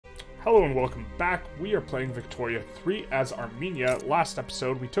Hello and welcome back. We are playing Victoria 3 as Armenia. Last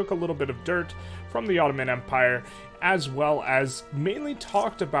episode we took a little bit of dirt from the Ottoman Empire, as well as mainly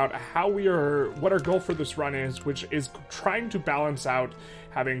talked about what our goal for this run is, which is trying to balance out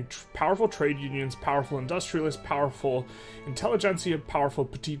having powerful trade unions, powerful industrialists, powerful intelligentsia, powerful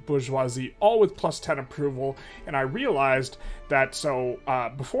petite bourgeoisie, all with plus 10 approval. And I realized that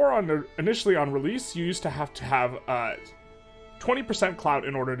before initially on release, you used to have 20% clout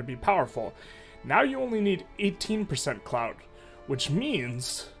in order to be powerful. Now you only need 18% clout, which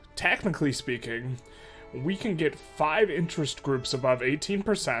means, technically speaking, we can get 5 interest groups above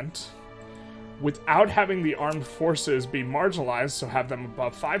 18% without having the armed forces be marginalized, so have them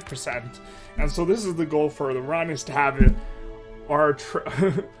above 5%. And so this is the goal for the run, is to have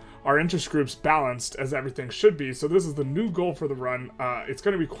our interest groups balanced as everything should be. So this is the new goal for the run. It's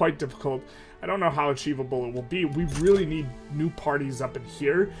going to be quite difficult. I don't know how achievable it will be. We really need new parties up in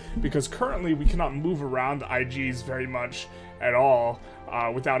here, because currently we cannot move around the IGs very much at all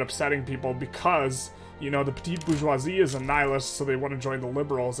without upsetting people, because, you know, the petite bourgeoisie is a nihilist, so they want to join the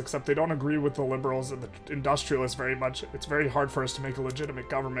liberals, except they don't agree with the liberals and the industrialists very much. It's very hard for us to make a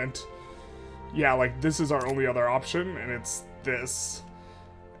legitimate government. Yeah, like, this is our only other option, and it's this.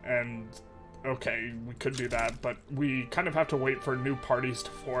 And okay, we could do that, but we kind of have to wait for new parties to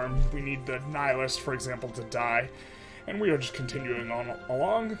form. We need the nihilist, for example, to die, and we are just continuing on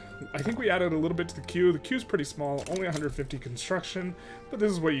along. I think we added a little bit to the queue. The queue's pretty small, only 150 construction, but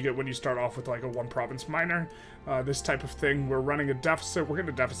this is what you get when you start off with like a one province minor. This type of thing. We're running a deficit. We're going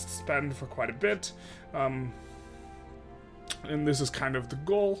to deficit spend for quite a bit, and this is kind of the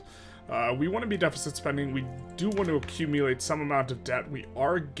goal. We want to be deficit spending. We do want to accumulate some amount of debt. We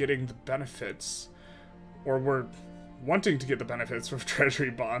are getting the benefits, or we're wanting to get the benefits of treasury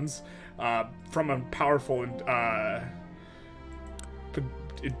bonds from a powerful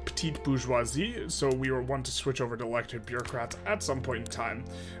petite bourgeoisie. So we want to switch over to elected bureaucrats at some point in time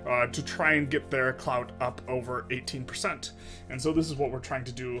to try and get their clout up over 18%. And so this is what we're trying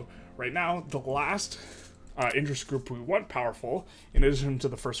to do right now. The last interest group we want powerful, in addition to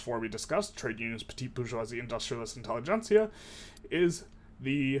the first 4 we discussed, trade unions, petite bourgeoisie, industrialists, intelligentsia, is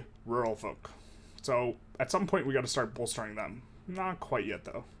the rural folk. So at some point we got to start bolstering them. Not quite yet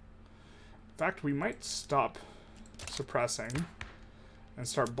though. In fact, we might stop suppressing and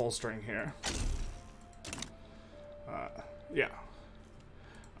start bolstering here. Yeah.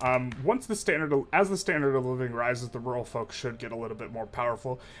 Once the standard of living rises, the rural folk should get a little bit more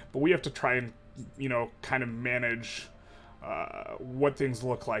powerful, but we have to try and, you know, kind of manage what things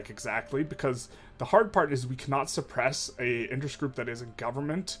look like exactly, because the hard part is we cannot suppress a interest group that is in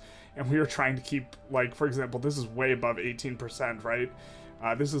government, and we are trying to keep, like, for example, this is way above 18%, right?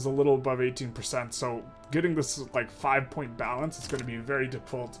 This is a little above 18%, so getting this, like, 5-point balance is going to be very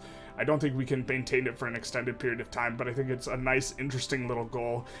difficult. I don't think we can maintain it for an extended period of time, but I think it's a nice, interesting little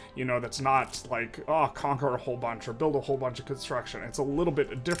goal, you know, that's not like, oh, conquer a whole bunch or build a whole bunch of construction. It's a little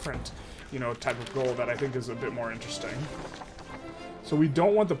bit a different, you know, type of goal that I think is a bit more interesting. So we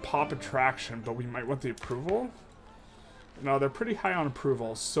don't want the pop attraction, but we might want the approval. No, they're pretty high on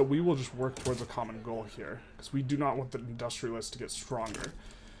approval, so we will just work towards a common goal here, because we do not want the industrialists to get stronger.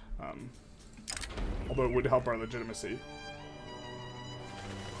 Although it would help our legitimacy.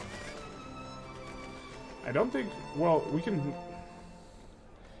 I don't think, well, we can,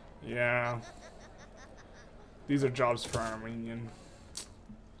 yeah, these are jobs for Armenian.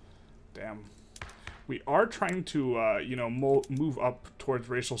 Damn. We are trying to, you know, move up towards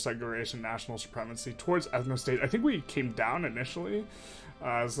racial segregation, national supremacy, towards ethno-state. I think we came down initially,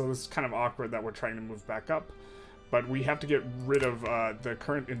 so this is kind of awkward that we're trying to move back up. But we have to get rid of the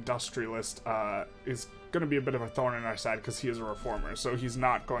current industrialist is going to be a bit of a thorn in our side, because he is a reformer, so he's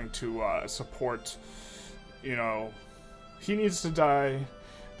not going to support... You know, he needs to die,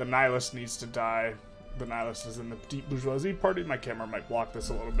 the nihilist needs to die. The nihilist is in the petite bourgeoisie party. My camera might block this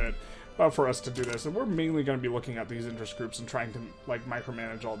a little bit, but for us to do this, and we're mainly going to be looking at these interest groups and trying to, like,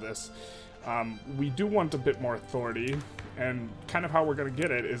 micromanage all this. We do want a bit more authority, and kind of how we're going to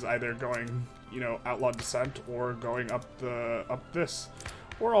get it is either going, you know, outlaw dissent, or going up this,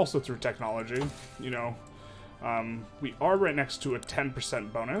 or also through technology. You know, we are right next to a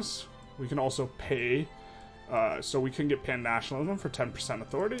 10% bonus. We can also pay... so we can get pan-nationalism for 10%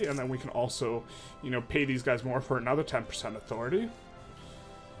 authority, and then we can also, you know, pay these guys more for another 10% authority.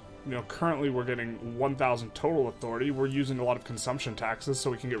 You know, currently we're getting 1,000 total authority. We're using a lot of consumption taxes,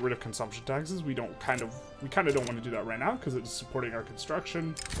 so we can get rid of consumption taxes. We kind of don't want to do that right now, because it's supporting our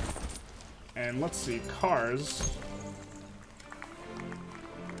construction. And let's see, cars.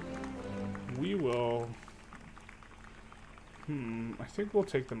 We will I think we'll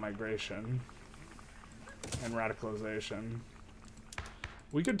take the migration and radicalization.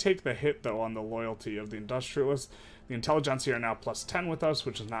 We could take the hit, though, on the loyalty of the Industrialists. The Intelligentsia are now +10 with us,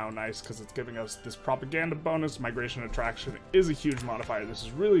 which is now nice because it's giving us this propaganda bonus. Migration attraction is a huge modifier. This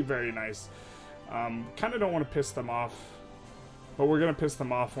is really very nice. Kind of don't want to piss them off, but we're going to piss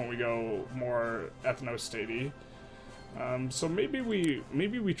them off when we go more ethno-statey. So maybe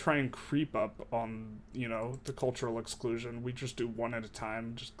we try and creep up on, you know, the cultural exclusion. We just do one at a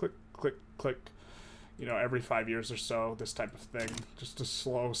time. Just click, click, click. You know, every 5 years or so, this type of thing. Just a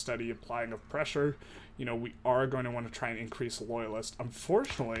slow, steady applying of pressure. You know, we are going to want to try and increase loyalists.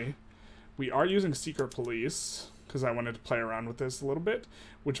 Unfortunately, we are using secret police, because I wanted to play around with this a little bit,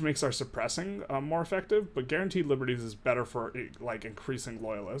 which makes our suppressing more effective, but guaranteed liberties is better for, like, increasing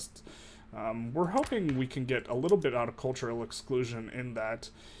loyalists. We're hoping we can get a little bit out of cultural exclusion in that,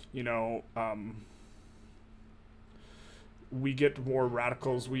 you know, we get more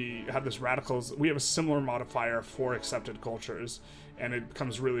radicals. We have this radicals. We have a similar modifier for accepted cultures, and it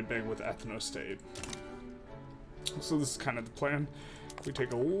becomes really big with ethno-state. So this is kind of the plan. If we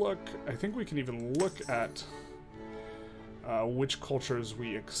take a look, I think we can even look at which cultures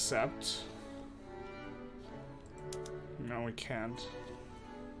we accept. No, we can't.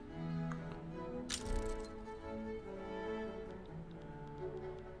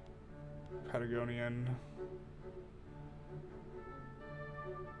 Patagonian.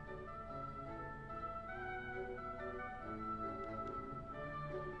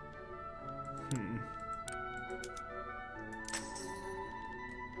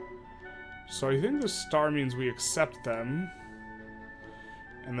 So I think the star means we accept them,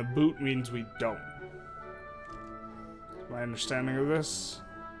 and the boot means we don't. My understanding of this?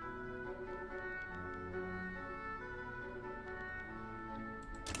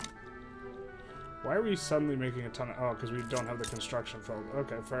 Why are we suddenly making a ton of... Oh, because we don't have the construction filled.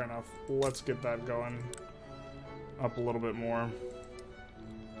 Okay, fair enough. Let's get that going up a little bit more.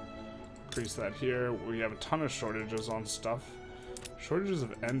 Increase that here. We have a ton of shortages on stuff. Shortages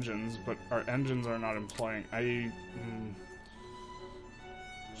of engines, but our engines are not employing.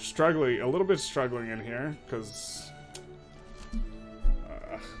 Struggling, a little bit struggling in here, because...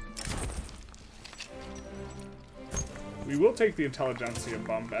 we will take the Intelligentsia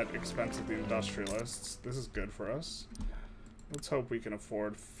bump at expense of the Industrialists. This is good for us. Let's hope we can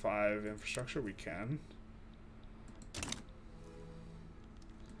afford 5 infrastructure. We can.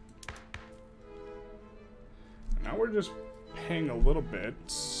 Now we're just paying a little bit,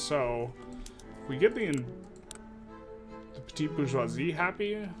 so if we get the petite bourgeoisie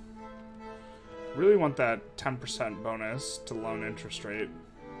happy, really want that 10% bonus to loan interest rate.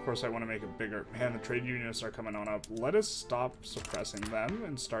 Of course, I want to make it bigger. Man, the trade unionists are coming on up. Let us stop suppressing them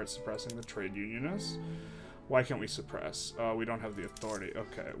and start suppressing the trade unionists. Why can't we suppress? We don't have the authority.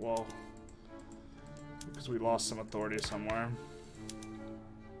 Okay, well, because we lost some authority somewhere.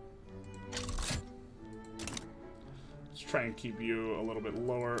 Try and keep you a little bit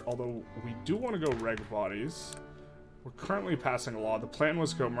lower, although we do want to go reg bodies. We're currently passing a law. The plan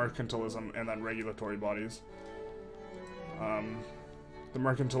was to go mercantilism and then regulatory bodies. The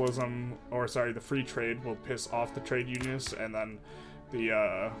mercantilism, or sorry, the free trade will piss off the trade unionists, and then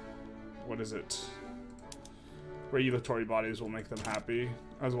the, what is it? Regulatory bodies will make them happy,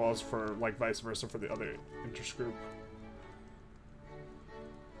 as well as for, like, vice versa for the other interest group.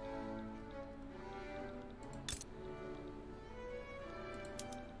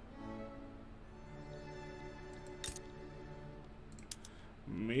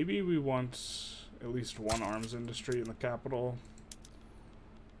 Maybe we want at least one arms industry in the capital.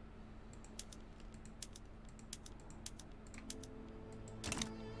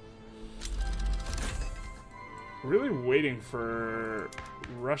 Really waiting for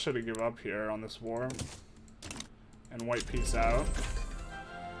Russia to give up here on this war and white peace out.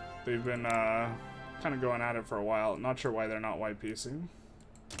 They've been kind of going at it for a while. Not sure why they're not white peacing.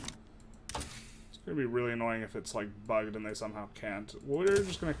 It's gonna be really annoying if it's like bugged and they somehow can't. We're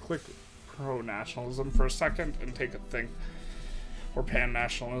just gonna click pro-nationalism for a second and take a think. Or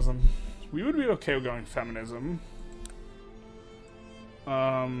pan-nationalism. We would be okay with going feminism.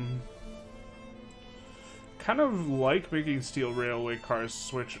 Kind of like making steel railway cars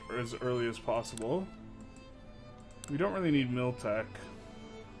switch as early as possible. We don't really need mill tech.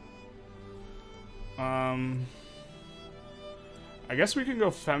 I guess we can go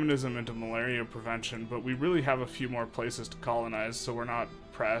feminism into malaria prevention, but we really have a few more places to colonize, so we're not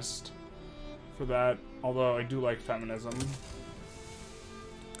pressed for that. Although I do like feminism.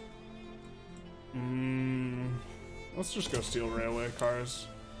 Let's just go steel railway cars.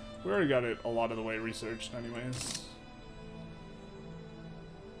 We already got it a lot of the way researched anyways.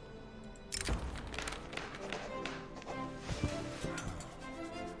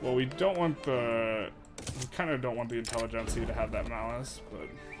 Well, we don't want the... We kind of don't want the Intelligentsia to have that malice, but...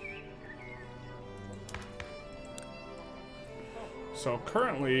 So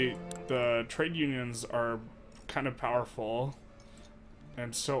currently, the trade unions are kind of powerful,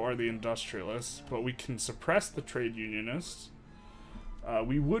 and so are the Industrialists, but we can suppress the trade unionists.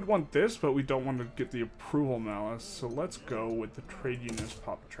 We would want this, but we don't want to get the approval malice, so let's go with the trade unionist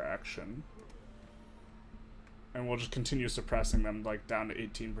pop attraction. And we'll just continue suppressing them, like, down to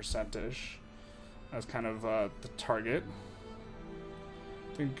 18%-ish. As kind of, the target.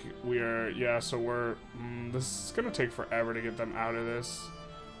 I think we are, yeah, so we're, this is gonna take forever to get them out of this.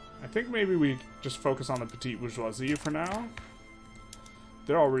 I think maybe we just focus on the petite bourgeoisie for now.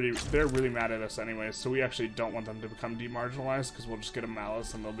 They're really mad at us anyways, so we actually don't want them to become demarginalized, because we'll just get a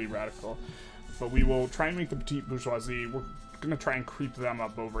malice and they'll be radical. But we will try and make the petite bourgeoisie, we're gonna try and creep them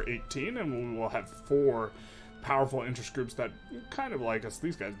up over 18, and we will have 4 powerful interest groups that kind of like us.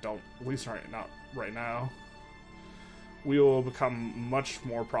 These guys don't, at least not right now. We will become much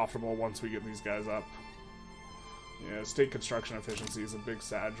more profitable once we get these guys up. Yeah, state construction efficiency is a big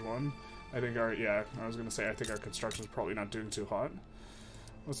Sag one. I think our, yeah, I was gonna say, I think our construction is probably not doing too hot.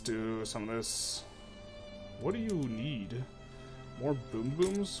 Let's do some of this. What do you need? More boom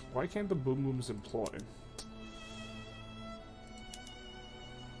booms? Why can't the boom booms employ?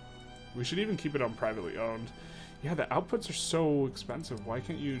 We should even keep it on privately owned. Yeah, the outputs are so expensive. Why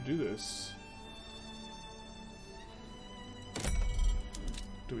can't you do this?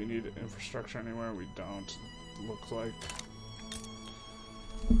 Do we need infrastructure anywhere? We don't. Looks like.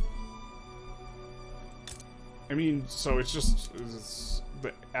 I mean, so it's just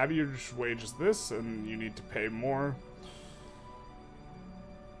the average wage is this, and you need to pay more.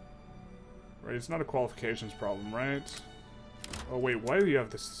 Right? It's not a qualifications problem, right? Oh wait, why do you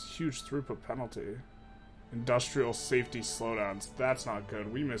have this huge throughput penalty? Industrial safety slowdowns. That's not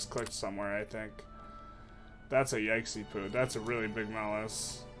good. We misclicked somewhere, I think. That's a yikesy poo. That's a really big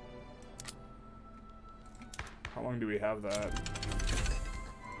malice. How long do we have that?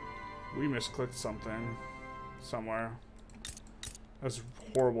 We misclicked something. Somewhere. That's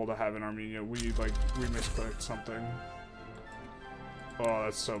horrible to have in Armenia. We misclicked something. Oh,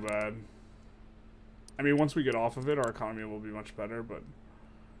 that's so bad. I mean, once we get off of it, our economy will be much better, but...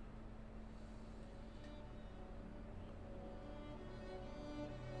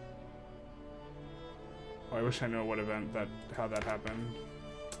 Oh, I wish I knew what event how that happened.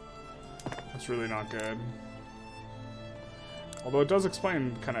 That's really not good. Although it does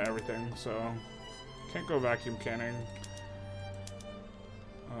explain kind of everything, so... Can't go vacuum canning.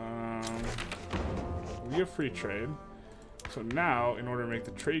 We have free trade. So now, in order to make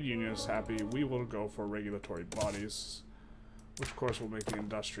the trade unions happy, we will go for regulatory bodies. Which of course will make the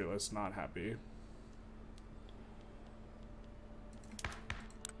industrialists not happy.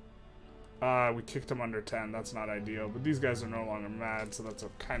 We kicked them under 10, that's not ideal. But these guys are no longer mad, so that's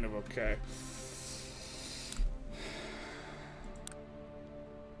kind of okay.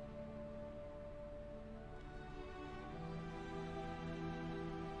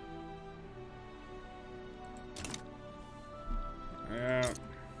 Yeah.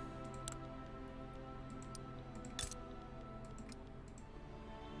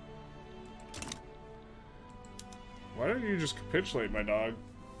 Why don't you just capitulate, my dog?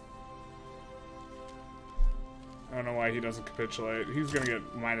 I don't know why he doesn't capitulate. He's gonna get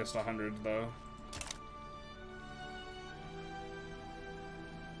minus 100 though.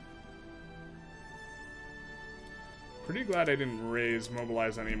 Pretty glad I didn't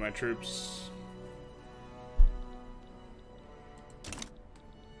mobilize any of my troops.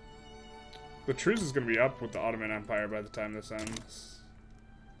 The truce is gonna be up with the Ottoman Empire by the time this ends.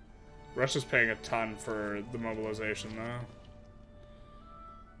 Russia's paying a ton for the mobilization though.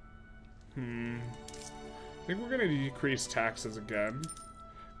 I think we're going to decrease taxes again.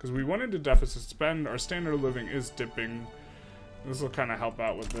 Because we went into deficit spend. Our standard of living is dipping. This will kind of help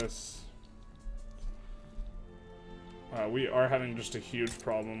out with this. We are having just a huge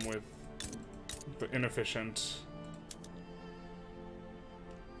problem with the inefficient...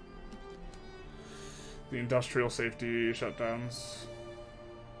 The industrial safety shutdowns.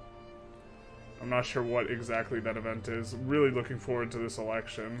 I'm not sure what exactly that event is. Really looking forward to this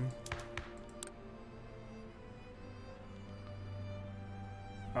election.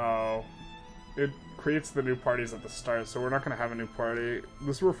 Oh, it creates the new parties at the start, so we're not going to have a new party.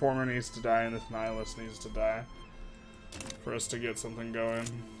 This reformer needs to die and this nihilist needs to die for us to get something going.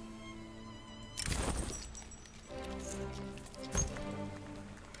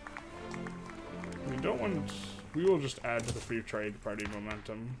 We don't want... We will just add to the free trade party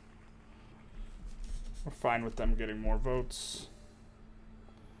momentum. We're fine with them getting more votes.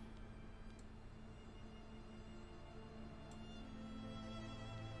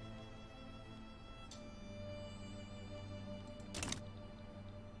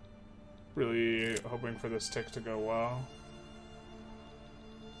 Really hoping for this tick to go well.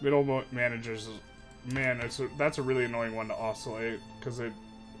 Middle managers, man, that's a really annoying one to oscillate because it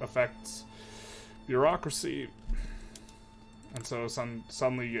affects bureaucracy. And so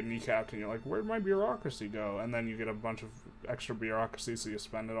suddenly you get kneecapped and you're like, where'd my bureaucracy go? And then you get a bunch of extra bureaucracy, so you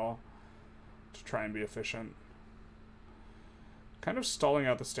spend it all to try and be efficient. Kind of stalling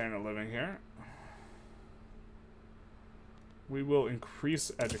out the standard of living here. We will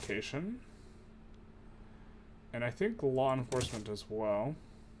increase education. And I think law enforcement as well.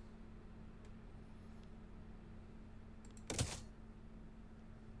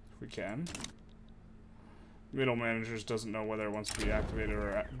 If we can. Middle managers doesn't know whether it wants to be activated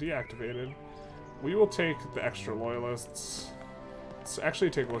or deactivated. We will take the extra loyalists. Let's actually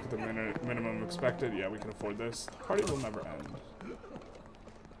take a look at the minimum expected. Yeah, we can afford this. The party will never end.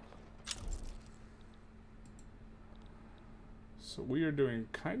 So we are doing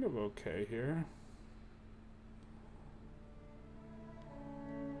kind of okay here.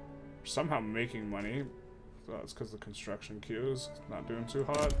 We're somehow making money. So that's because the construction queue is not doing too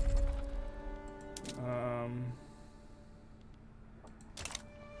hot.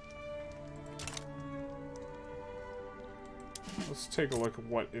 Let's take a look at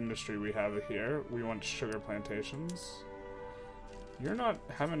what industry we have here. We want sugar plantations. You're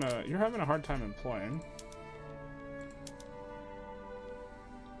having a hard time employing.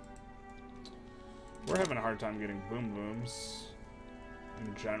 We're having a hard time getting boom booms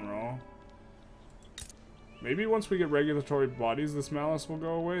in general. Maybe once we get regulatory bodies, this malice will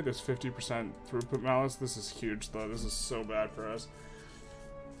go away. This 50% throughput malice. This is huge, though. This is so bad for us.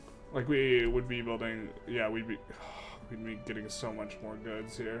 Like, we would be building... Yeah, we'd be getting so much more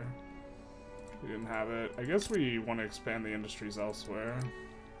goods here. We didn't have it. I guess we want to expand the industries elsewhere.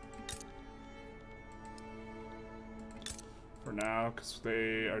 For now, because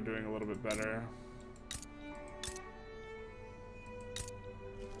they are doing a little bit better.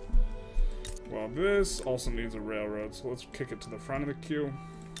 Well, this also needs a railroad, so let's kick it to the front of the queue.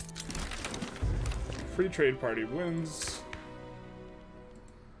 Free Trade Party wins.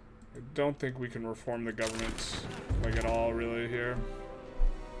 I don't think we can reform the government, like, at all, really, here.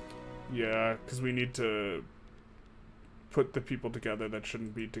 Yeah, because we need to put the people together that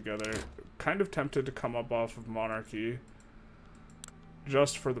shouldn't be together. Kind of tempted to come up off of monarchy,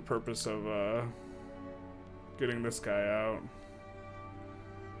 just for the purpose of, getting this guy out.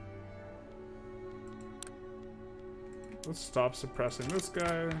 Let's stop suppressing this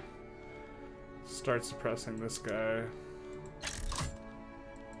guy. Start suppressing this guy.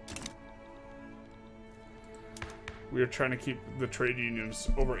 We are trying to keep the trade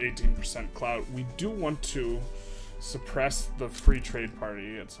unions over 18% clout. We do want to suppress the Free Trade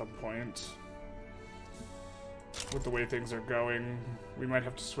Party at some point. With the way things are going, we might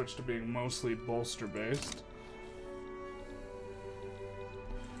have to switch to being mostly bolster-based.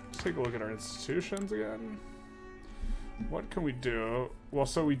 Let's take a look at our institutions again. What can we do? Well,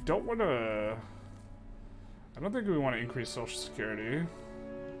 so we don't want to... I don't think we want to increase Social Security.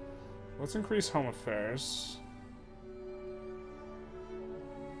 Let's increase Home Affairs.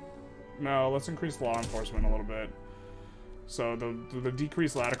 No, let's increase law enforcement a little bit. So the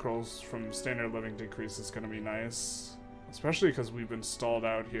decreased laterals from standard living decrease is going to be nice. Especially because we've been stalled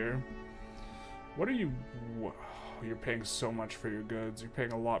out here. What are you... You're paying so much for your goods. You're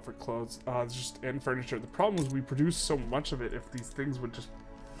paying a lot for clothes. It's just and furniture. The problem is we produce so much of it. If these things would just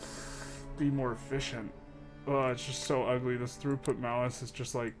be more efficient. It's just so ugly. This throughput malice is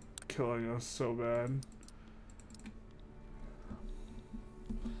just like killing us so bad.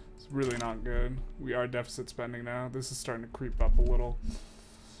 It's really not good. We are deficit spending now. This is starting to creep up a little.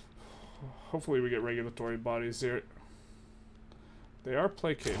 Hopefully we get regulatory bodies here. They are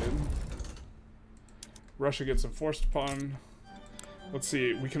placated. Russia gets enforced upon. Let's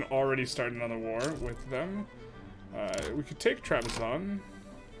see, we can already start another war with them. We could take Trabzon.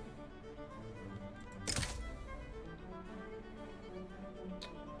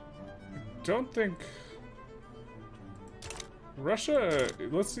 I don't think... Russia...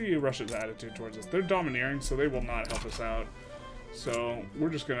 Let's see Russia's attitude towards us. They're domineering, so they will not help us out. So, we're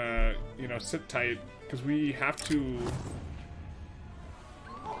just gonna, you know, sit tight, because we have to...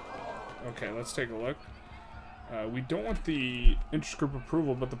 Okay, let's take a look. We don't want the interest group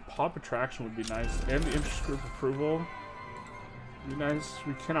approval, but the pop attraction would be nice. And the interest group approval would be nice.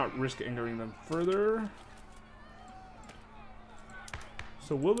 We cannot risk angering them further.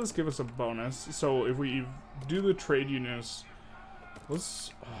 So will this give us a bonus? So if we do the trade unions,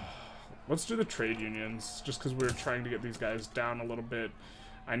 let's do the trade unions, just because we're trying to get these guys down a little bit.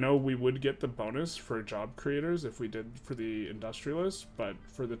 I know we would get the bonus for job creators if we did for the industrialists, but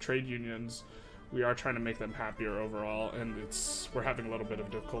for the trade unions, we are trying to make them happier overall, and we're having a little bit of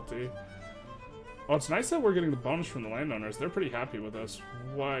difficulty. Oh, it's nice that we're getting the bonus from the landowners. They're pretty happy with us.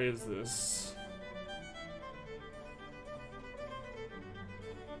 Why is this?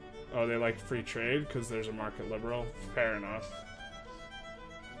 Oh, they like free trade because there's a market liberal. Fair enough.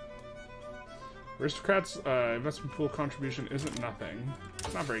 Aristocrats' investment pool contribution isn't nothing.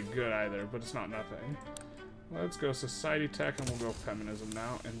 It's not very good either, but it's not nothing. Let's go society tech and we'll go feminism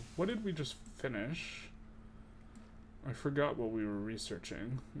now. And what did we just finish? I forgot what we were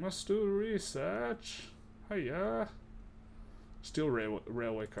researching. Must do research. Hiya. Steel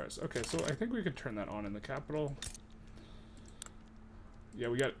railway cars. Okay, so I think we could turn that on in the capital. Yeah,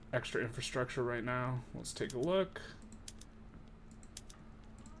 we got extra infrastructure right now. Let's take a look.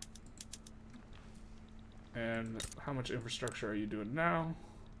 And how much infrastructure are you doing now?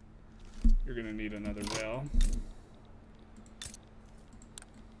 You're gonna need another rail.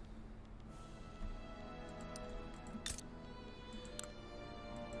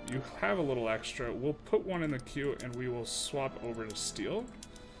 You have a little extra. We'll put one in the queue and we will swap over to steel.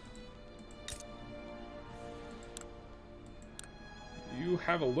 You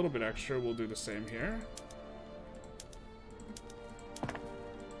have a little bit extra. We'll do the same here.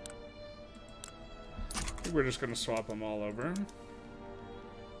 I think we're just going to swap them all over.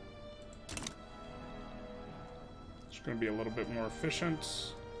 It's going to be a little bit more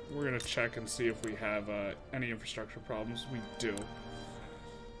efficient. We're going to check and see if we have any infrastructure problems. We do.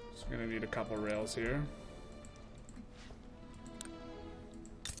 So we're going to need a couple rails here.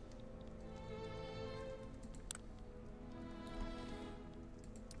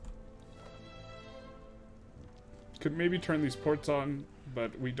 Could maybe turn these ports on,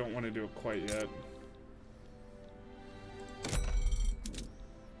 but we don't want to do it quite yet.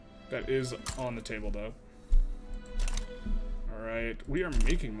 That is on the table, though. Alright, we are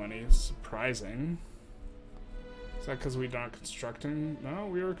making money. Surprising. Is that because we're not constructing? No,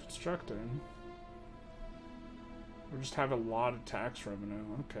 we are constructing. We just have a lot of tax revenue.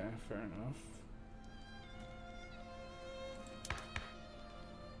 Okay, fair enough.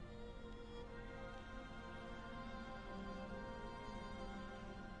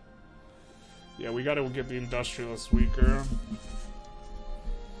 Yeah, we gotta get the industrialists weaker.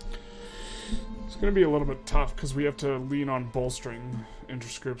 It's gonna be a little bit tough because we have to lean on bolstering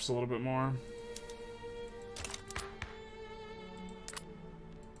interest groups a little bit more.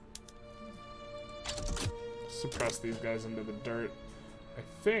 Suppress these guys into the dirt. I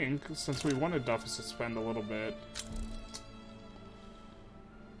think, since we want to deficit spend a little bit...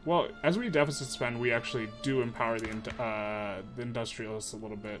 Well, as we deficit spend, we actually do empower the industrialists a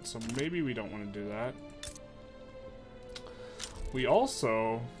little bit, so maybe we don't want to do that. We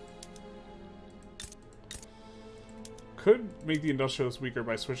also could make the industrialists weaker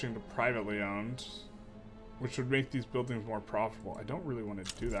by switching to privately owned, which would make these buildings more profitable. I don't really want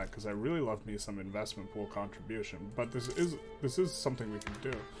to do that because I really love me some investment pool contribution, but this is something we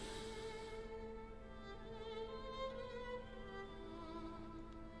can do.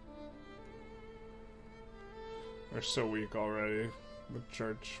 We're so weak already. The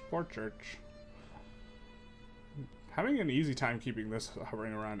church. Poor church. Having an easy time keeping this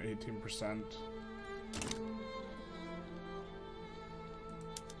hovering around 18%.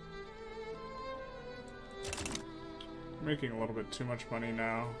 Making a little bit too much money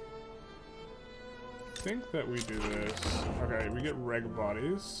now. I think that we do this. Okay, we get reg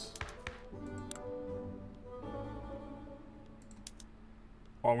bodies.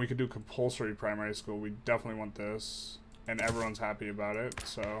 Oh, and we could do compulsory primary school. We definitely want this. And everyone's happy about it,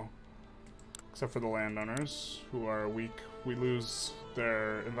 so... Except for the landowners, who are weak. We lose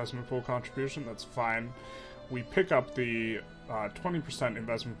their investment pool contribution, that's fine. We pick up the 20%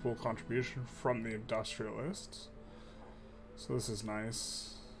 investment pool contribution from the industrialists. So this is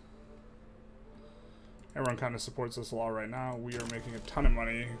nice. Everyone kind of supports this law right now. We are making a ton of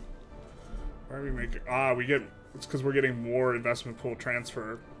money. Why are we making... Ah, we get... It's because we're getting more investment pool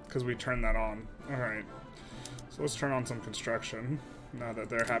transfer because we turned that on. Alright. So let's turn on some construction now that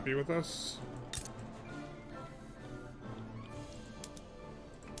they're happy with us.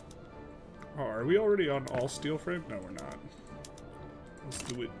 Oh, are we already on all steel frame? No, we're not. Let's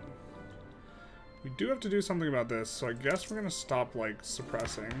do it. We do have to do something about this, so I guess we're gonna stop, like,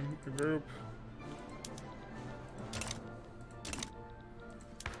 suppressing the group.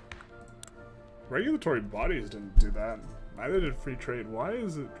 Regulatory bodies didn't do that. Neither did free trade. Why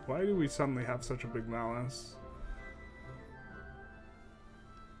do we suddenly have such a big malice?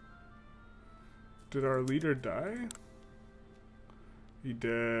 Did our leader die? He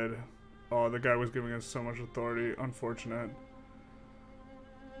did. Oh, the guy was giving us so much authority. Unfortunate.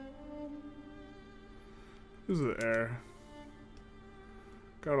 Who's the heir?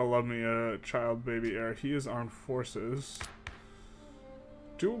 Gotta love me a child baby heir. He is armed forces.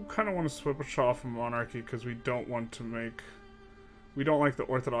 Do kind of want to switch off from monarchy because we don't want to make... We don't like the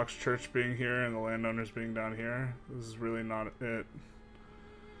Orthodox Church being here and the landowners being down here. This is really not it.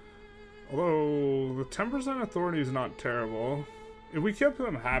 Although, the 10% authority is not terrible. If we kept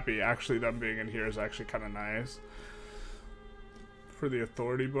them happy, actually them being in here is actually kind of nice. For the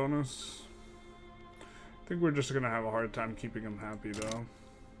authority bonus. I think we're just going to have a hard time keeping them happy though.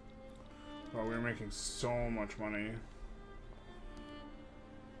 Wow, we're making so much money.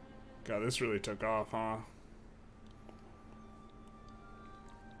 God, this really took off, huh?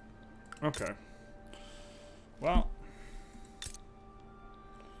 Okay. Well,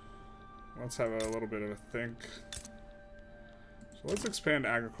 let's have a little bit of a think. So let's expand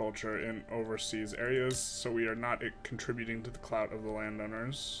agriculture in overseas areas so we are not contributing to the clout of the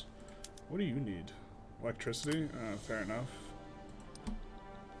landowners. What do you need? Electricity? Fair enough.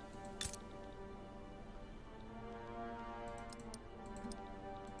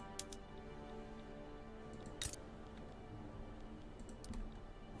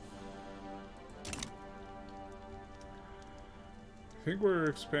 I think we're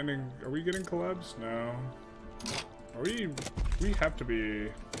expanding. Are we getting collabs? No. Are we? We have to be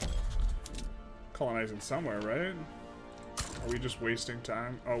colonizing somewhere, right? Are we just wasting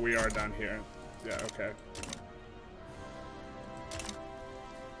time? Oh, we are down here. Yeah, okay.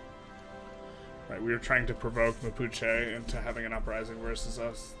 Right, we were trying to provoke Mapuche into having an uprising versus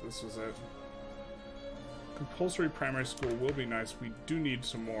us. This was it. Compulsory primary school will be nice. We do need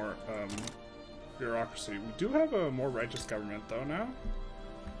some more, bureaucracy. We do have a more righteous government though now.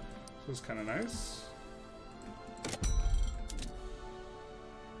 So it's kind of nice.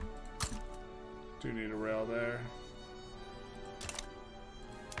 Do need a rail there.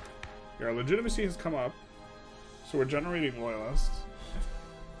 Yeah, our legitimacy has come up. So we're generating loyalists.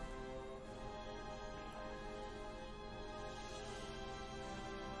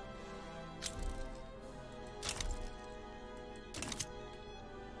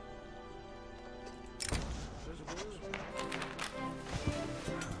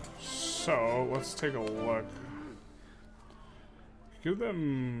 So, let's take a look. Give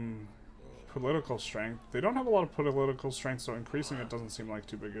them political strength. They don't have a lot of political strength, so increasing it doesn't seem like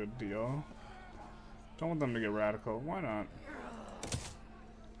too big a deal. Don't want them to get radical. Why not?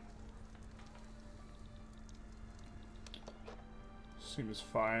 Seems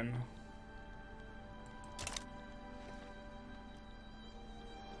fine.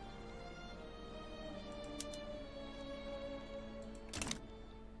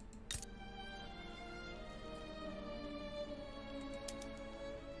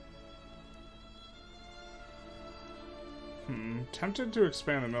 Tempted to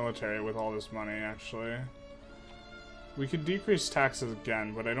expand the military with all this money, actually. We could decrease taxes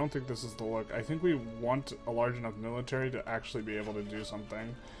again, but I don't think this is the look. I think we want a large enough military to actually be able to do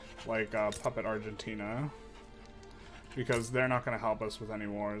something, like puppet Argentina, because they're not going to help us with any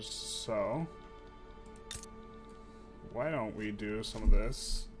wars, so why don't we do some of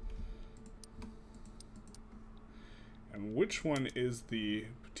this? And which one is the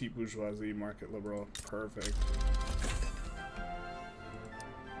petite bourgeoisie market liberal? Perfect.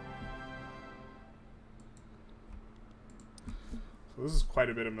 So this is quite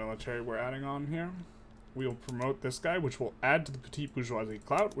a bit of military we're adding on here. We'll promote this guy, which will add to the petite bourgeoisie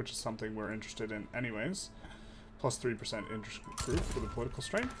clout, which is something we're interested in anyways. Plus 3% interest group for the political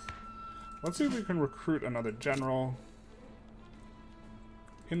strength. Let's see if we can recruit another general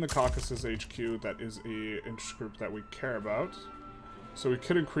in the Caucasus HQ that is a interest group that we care about. So we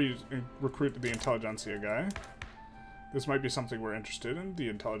could recruit the Intelligentsia guy. This might be something we're interested in. The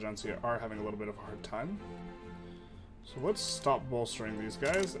Intelligentsia are having a little bit of a hard time. So let's stop bolstering these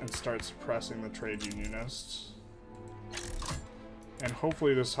guys and start suppressing the trade unionists. And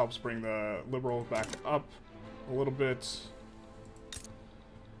hopefully this helps bring the liberals back up a little bit.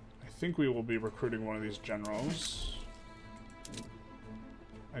 I think we will be recruiting one of these generals.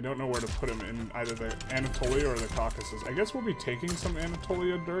 I don't know where to put him in either the Anatolia or the Caucasus. I guess we'll be taking some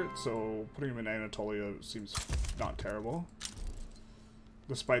Anatolia dirt, so putting him in Anatolia seems not terrible.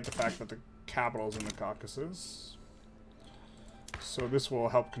 Despite the fact that the capital is in the Caucasus. So this will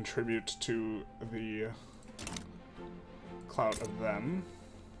help contribute to the clout of them.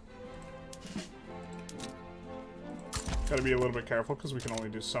 Gotta be a little bit careful because we can only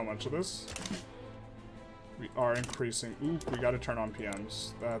do so much of this. We are increasing. Ooh, we gotta turn on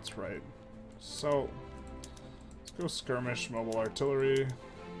PMs. That's right. So, Let's go skirmish, mobile artillery.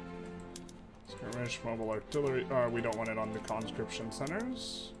 Skirmish, mobile artillery. We don't want it on the conscription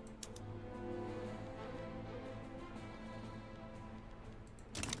centers.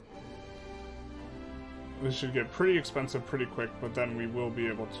 This should get pretty expensive pretty quick, but then we will be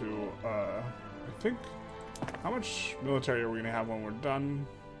able to, I think, how much military are we going to have when we're done?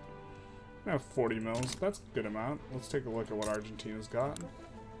 We have 40 mils. That's a good amount. Let's take a look at what Argentina's got.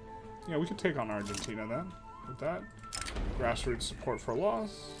 Yeah, we could take on Argentina then, with that. Grassroots support for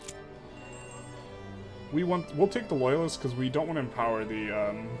laws. We'll take the Loyalists because we don't want to empower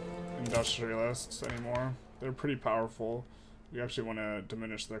the Industrialists anymore. They're pretty powerful. We actually want to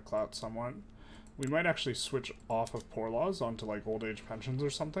diminish their clout somewhat. We might actually switch off of poor laws onto like old age pensions or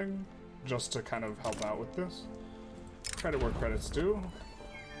something, just to kind of help out with this. Credit where credit's due.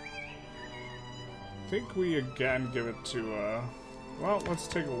 I think we again give it to, well, let's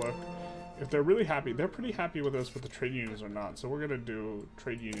take a look. If they're really happy, they're pretty happy with us, but the trade unions are not. So we're gonna do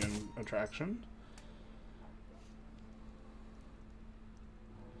trade union attraction.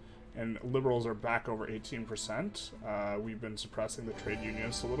 And liberals are back over 18%. We've been suppressing the trade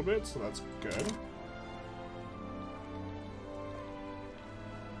unionists a little bit, so that's good.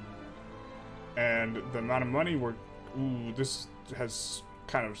 And the amount of money we're... Ooh, this has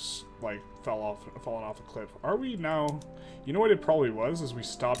kind of, like, fallen off a cliff. Are we now... You know what it probably was, is we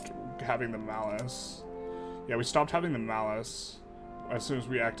stopped having the malice. Yeah, we stopped having the malice as soon as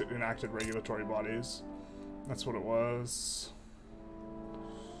we enacted regulatory bodies. That's what it was.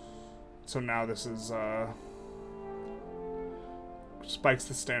 So now this is, spikes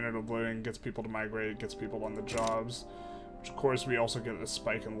the standard of living, gets people to migrate, gets people on the jobs. Which, of course, we also get a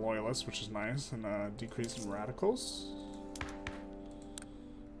spike in loyalists, which is nice, and a decrease in radicals.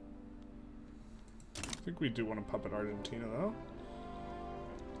 I think we do want to puppet Argentina, though.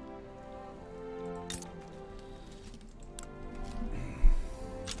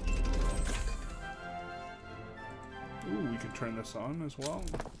 Ooh, we could turn this on as well.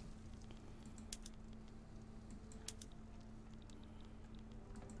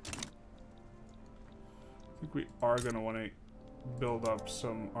 I think we are going to want to build up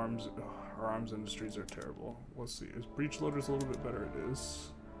some arms. Ugh, our arms industries are terrible. Let's see. Is breech loaders a little bit better? It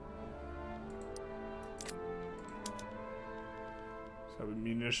is. Let's have a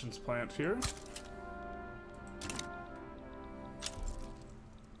munitions plant here.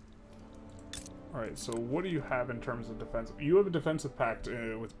 Alright, so what do you have in terms of defensive? You have a defensive pact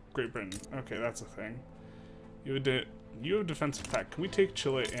with Great Britain. Okay, that's a thing. You have a defensive pact. Can we take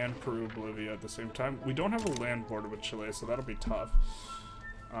Chile and Peru, Bolivia at the same time? We don't have a land border with Chile, so that'll be tough.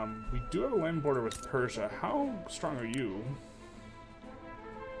 We do have a land border with Persia. How strong are you?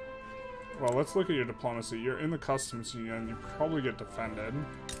 Well, let's look at your diplomacy. You're in the customs union. You probably get defended.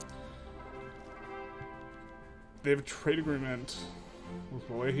 They have a trade agreement with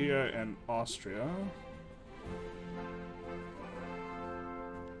Wallachia and Austria.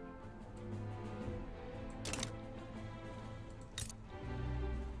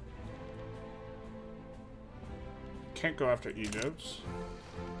 Can't go after Egypt.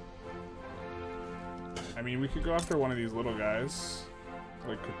 I mean, we could go after one of these little guys,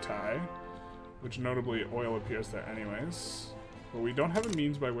 like Kutai, which notably oil appears there anyways. But we don't have a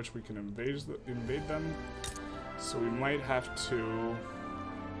means by which we can invade them, so we might have to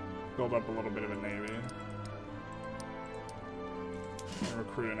build up a little bit of a navy and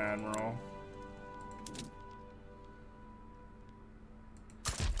recruit an admiral.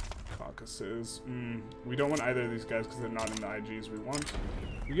 Caucasus. We don't want either of these guys because they're not in the IGs we want.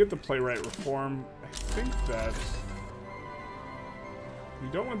 We get the playwright reform. I think that we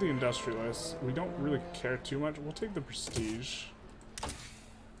don't want the industrialists. We don't really care too much. We'll take the prestige.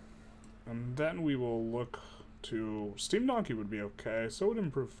 And then we will look to... Steam Donkey would be okay. So would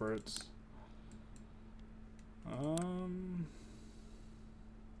improve Furts. I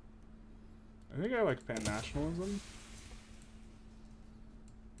think I like pan-nationalism.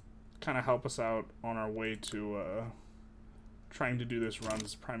 Kind of help us out on our way to trying to do this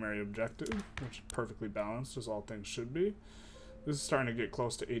run's primary objective, which is perfectly balanced, as all things should be. This is starting to get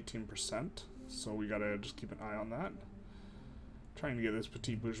close to 18%, so we gotta just keep an eye on that. Trying to get this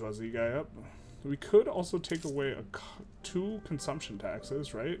petite bourgeoisie guy up. We could also take away 2 consumption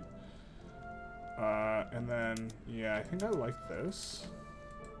taxes, right? And then, yeah, I think I like this.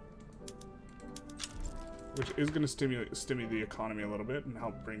 Which is going to stimulate the economy a little bit and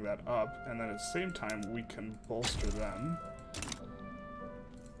help bring that up. And then at the same time, we can bolster them.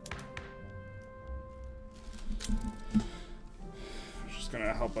 Which is going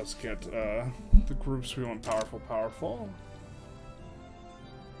to help us get the groups we want powerful.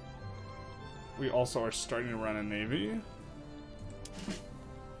 We also are starting to run a navy.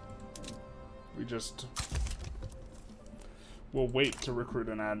 We just... We'll wait to recruit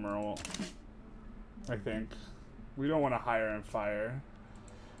an admiral, I think. We don't want to hire and fire.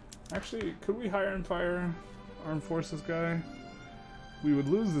 Actually, could we hire and fire armed forces guy? We would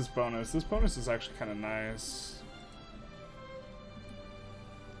lose this bonus. This bonus is actually kind of nice.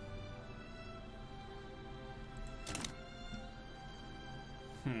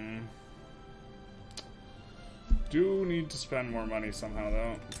 Do need to spend more money somehow,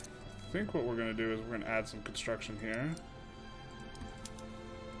 though. I think what we're going to do is we're going to add some construction here.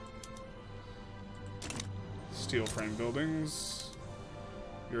 Steel frame buildings.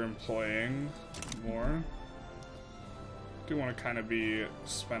 You're employing more. Do want to kind of be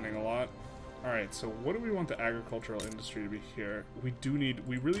spending a lot. Alright, so what do we want the agricultural industry to be here? We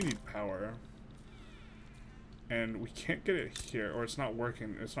really need power. And we can't get it here, or it's not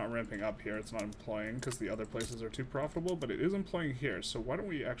working, it's not ramping up here, it's not employing because the other places are too profitable, but it is employing here, so why don't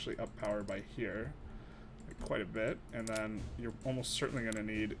we actually up power by here? Like quite a bit, and then you're almost certainly going to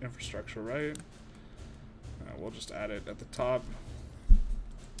need infrastructure, right? We'll just add it at the top.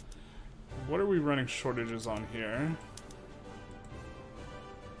 What are we running shortages on here?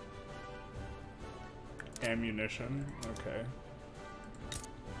 Ammunition, okay.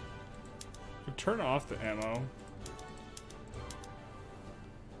 Turn off the ammo.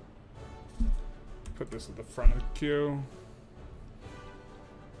 Put this at the front of the queue.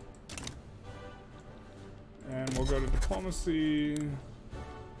 And we'll go to diplomacy.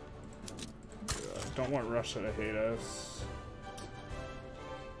 Don't want Russia to hate us.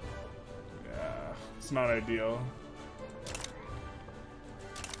 Yeah, it's not ideal.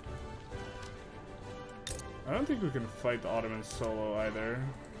 I don't think we can fight the Ottomans solo either.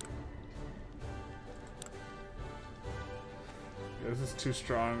 Yeah, this is too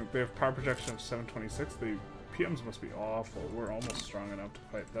strong. They have power projection of 726. The PMs must be awful. We're almost strong enough to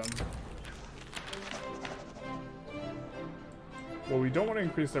fight them. Well, we don't want to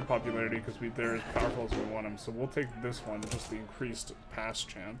increase their popularity because they're as powerful as we want them, so we'll take this one, just the increased pass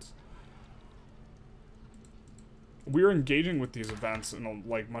chance. We're engaging with these events in a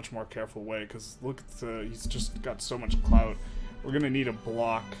much more careful way because look at he's just got so much clout. We're gonna need a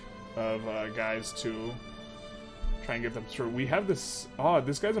block of guys to try and get them through. We have this. Oh,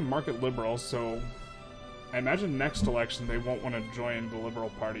 this guy's a market liberal, so I imagine next election they won't want to join the Liberal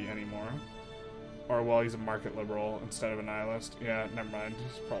Party anymore. Or well, he's a market liberal instead of a nihilist. Yeah, never mind.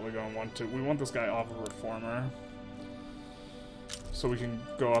 He's probably going to want to. We want this guy off of reformer, so we can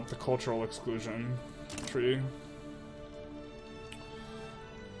go up the cultural exclusion tree.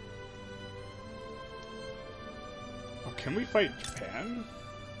 Oh, can we fight Japan?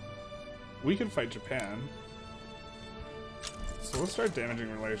 We can fight Japan. So let's start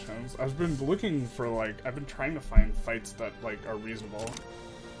damaging relations. I've been looking for I've been trying to find fights that are reasonable.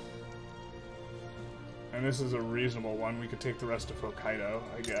 And this is a reasonable one. We could take the rest of Hokkaido,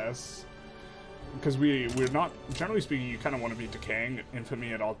 I guess. Because we're not, generally speaking, you kind of want to be decaying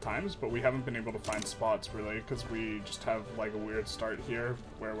infamy at all times, but we haven't been able to find spots, really, because we just have, a weird start here,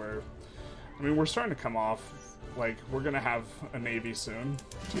 where we're starting to come off. We're going to have a navy soon,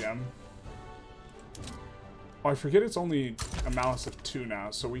 TM. Oh, I forget it's only a malice of 2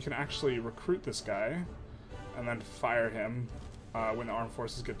 now, so we can actually recruit this guy, and then fire him when the armed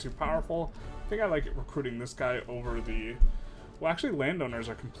forces get too powerful. I think I like recruiting this guy over the... Well, actually, landowners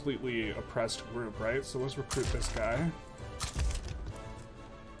are a completely oppressed group, right? So let's recruit this guy.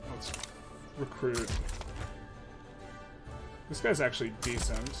 Let's recruit... This guy's actually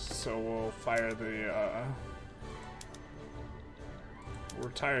decent, so we'll fire the... We'll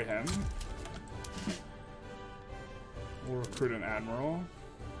retire him. We'll recruit an admiral.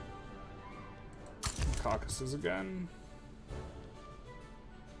 Caucasus again.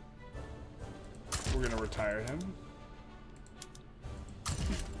 We're gonna retire him.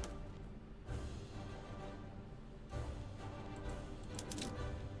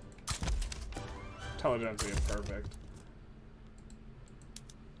 Intelligentsia, perfect.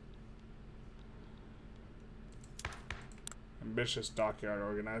 Ambitious dockyard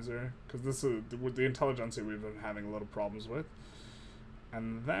organizer, because this is with the intelligentsia we've been having a little problems with.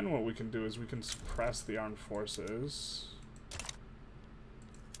 And then what we can do is we can suppress the armed forces.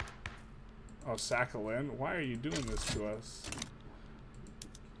 Oh, Sakhalin, why are you doing this to us?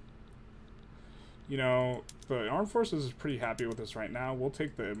 You know, the armed forces is pretty happy with us right now. We'll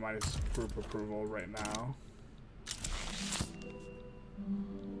take the minus group approval right now.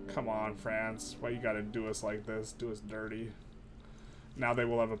 Come on, France. Why you gotta do us like this? Do us dirty. Now they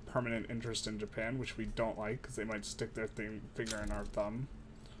will have a permanent interest in Japan, which we don't like, because they might stick their finger in our thumb.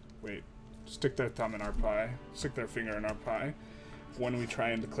 Wait, stick their thumb in our pie, stick their finger in our pie when we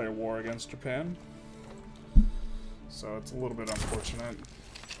try and declare war against Japan. So it's a little bit unfortunate.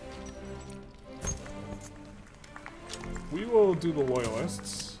 We will do the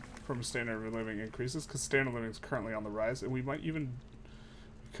Loyalists from standard of living increases, because standard of living is currently on the rise, and we might even,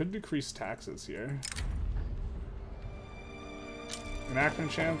 we could decrease taxes here. Enactment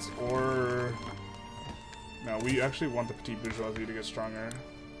chance, or no, we actually want the petite bourgeoisie to get stronger.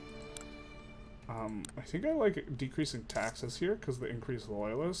 I think I like decreasing taxes here because the increased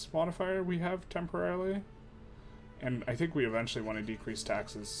loyalist modifier we have temporarily. And I think we eventually want to decrease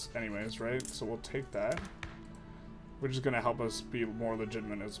taxes anyways, right? So we'll take that. Which is going to help us be more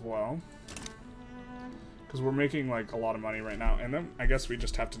legitimate as well. Because we're making like a lot of money right now. And then I guess we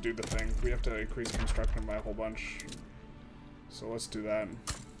just have to do the thing. We have to increase construction by a whole bunch. So let's do that.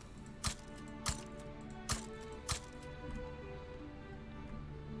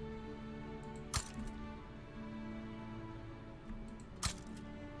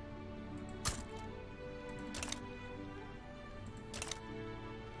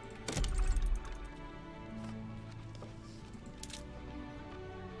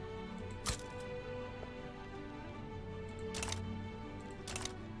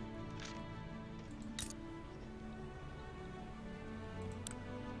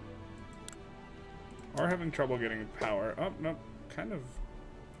 Are having trouble getting power. Oh, nope. Kind of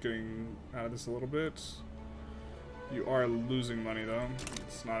getting out of this a little bit. You are losing money, though.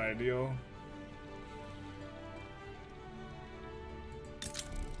 It's not ideal.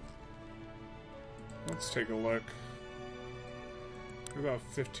 Let's take a look. About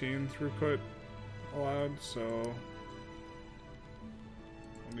 15 throughput allowed, so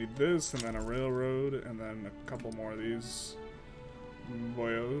we'll need this, and then a railroad, and then a couple more of these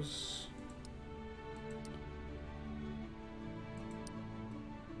boyos.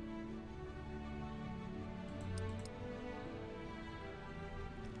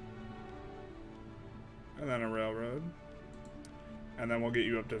 And then a railroad. And then we'll get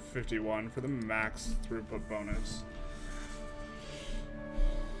you up to 51 for the max throughput bonus.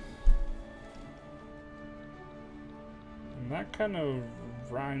 And that kind of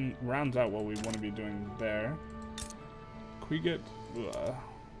rounds out what we want to be doing there. Can we get...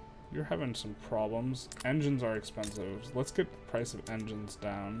 you're having some problems. Engines are expensive. Let's get the price of engines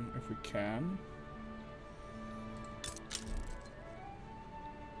down if we can.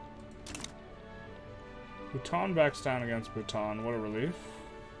 Bhutan backs down against Bhutan. What a relief.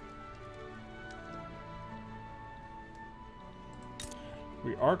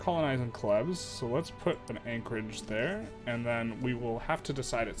 We are colonizing Klebs, so let's put an anchorage there, and then we will have to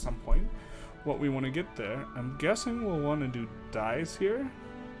decide at some point what we want to get there. I'm guessing we'll want to do dyes here.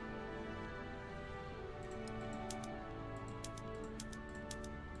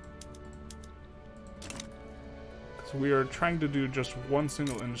 We are trying to do just one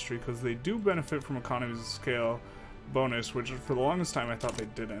single industry because they do benefit from economies of scale bonus, which for the longest time I thought they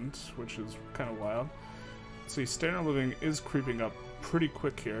didn't, which is kind of wild. See, standard of living is creeping up pretty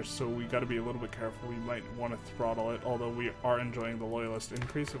quick here, so we got to be a little bit careful. We might want to throttle it, although we are enjoying the loyalist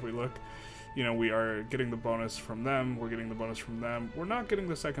increase. If we look, you know, we are getting the bonus from them, we're getting the bonus from them. We're not getting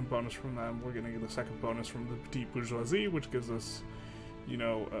the second bonus from them, we're getting the second bonus from the petite bourgeoisie, which gives us, you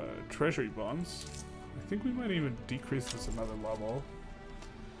know, treasury bonds. I think we might even decrease this another level.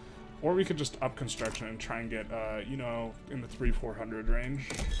 Or we could just up construction and try and get, you know, in the 300-400 range.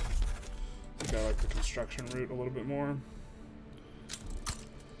 I think I like the construction route a little bit more.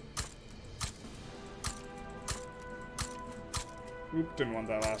 Oop, didn't want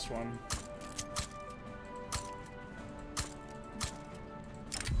that last one.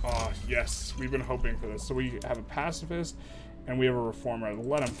 Oh, yes, we've been hoping for this. So we have a pacifist. And we have a reformer.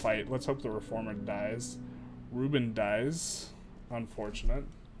 Let him fight. Let's hope the reformer dies. Reuben dies. Unfortunate.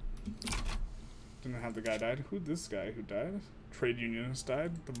 Didn't have the guy died. Who'd this guy who died? Trade unionist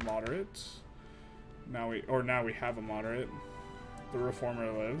died. The moderate. Now we have a moderate. The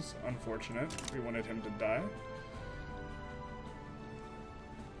reformer lives. Unfortunate. We wanted him to die.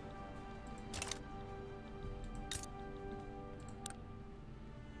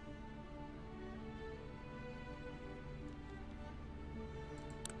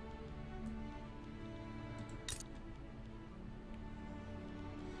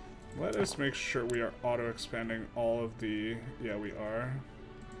 Let us make sure we are auto-expanding all of the... Yeah, we are.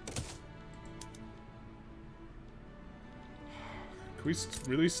 Can we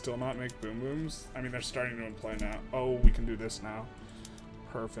really still not make boom booms? I mean, they're starting to play now. Oh, we can do this now.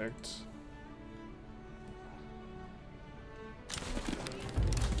 Perfect.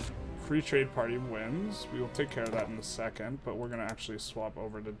 Free trade party wins. We will take care of that in a second, but we're going to actually swap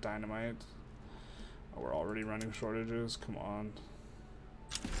over to dynamite. Oh, we're already running shortages. Come on.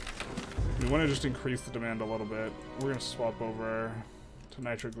 We want to just increase the demand a little bit. We're going to swap over to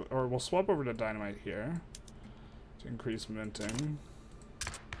nitric, or we'll swap over to dynamite here to increase minting.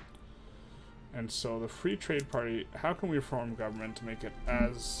 And so the Free Trade Party, how can we reform government to make it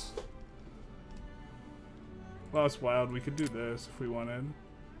as... Well, it's wild. We could do this if we wanted.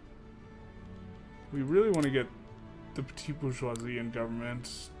 We really want to get the petit bourgeoisie in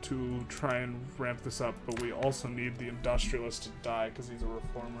government to try and ramp this up, but we also need the industrialist to die because he's a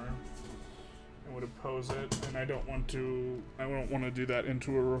reformer and would oppose it, and I don't want to do that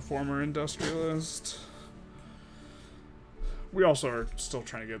into a reformer industrialist. We also are still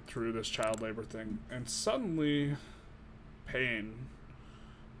trying to get through this child labor thing, and suddenly pain.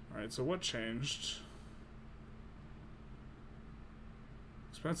 Alright, so what changed?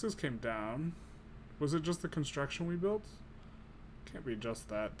 Expenses came down. Was it just the construction we built? Can't be just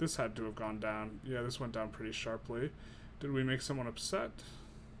that. This had to have gone down. Yeah, this went down pretty sharply. Did we make someone upset?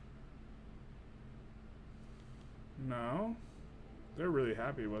 No. They're really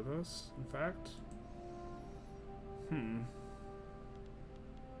happy with us, in fact.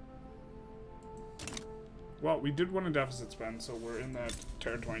 Well, we did want a deficit spend, so we're in that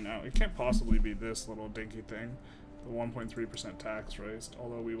territory now. It can't possibly be this little dinky thing. The 1.3% tax raised,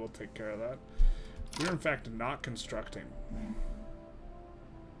 although we will take care of that. We're in fact not constructing.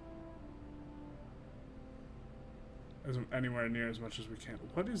 Anywhere near as much as we can.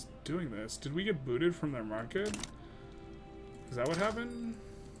 What is doing this? Did we get booted from their market? Is that what happened?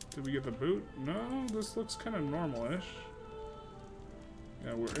 Did we get the boot? No, this looks kind of normal-ish.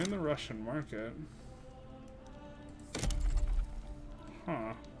 Yeah, we're in the Russian market.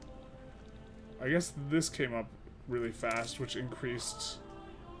 Huh. I guess this came up really fast, which increased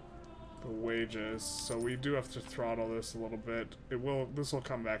the wages. So we do have to throttle this a little bit. This will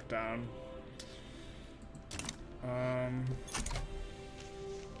come back down. Oh,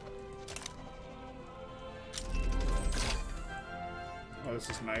 this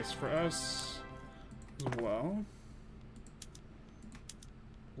is nice for us as well.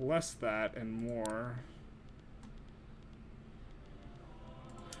 Less that and more.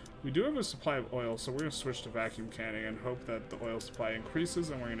 We do have a supply of oil, so we're going to switch to vacuum canning and hope that the oil supply increases,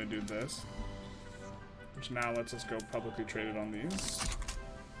 and we're going to do this. Which now lets us go publicly traded on these.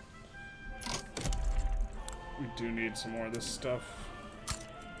 We do need some more of this stuff.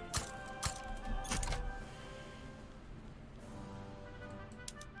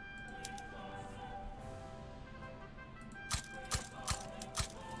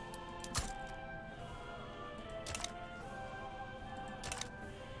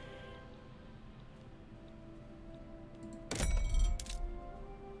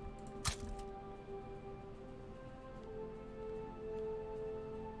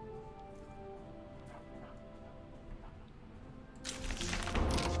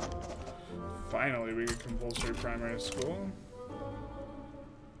 Finally, we get compulsory primary school.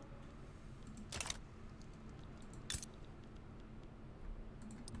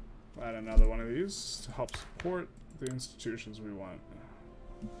 Add another one of these to help support the institutions we want.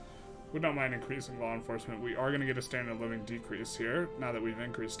 Would not mind increasing law enforcement. We are going to get a standard of living decrease here, now that we've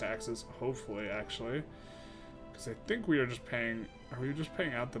increased taxes, hopefully, actually. Because I think we are just paying... Are we just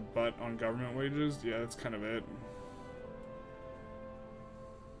paying out the butt on government wages? Yeah, that's kind of it.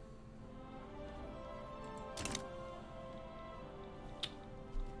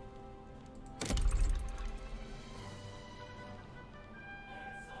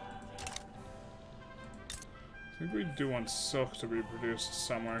 I think we do want silk to be produced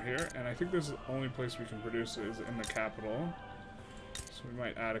somewhere here, and I think this is the only place we can produce it is in the capital. So we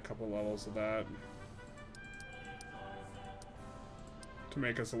might add a couple levels of that to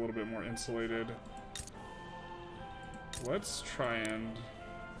make us a little bit more insulated. Let's try and...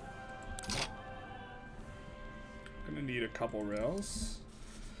 I'm gonna need a couple rails.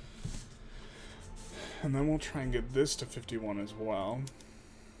 And then we'll try and get this to 51 as well.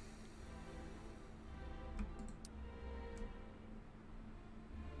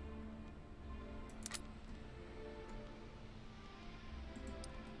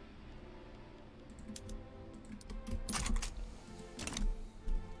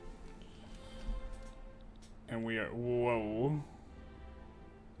 And we are, whoa,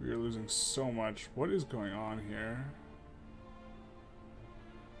 we are losing so much. What is going on here?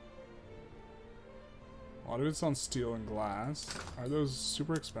 A lot of it's on steel and glass. Are those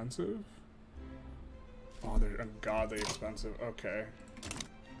super expensive? Oh, they're ungodly expensive. Okay.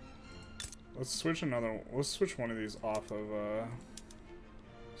 Let's switch let's switch one of these off of,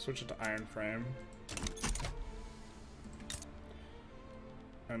 switch it to iron frame.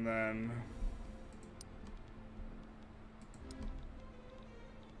 And then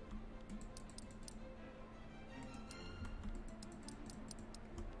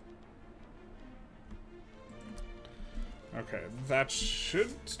Okay, that should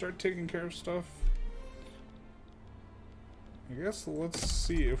start taking care of stuff. I guess let's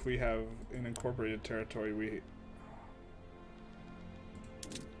see if we have an incorporated territory.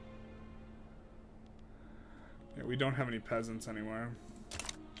 Yeah, we don't have any peasants anywhere.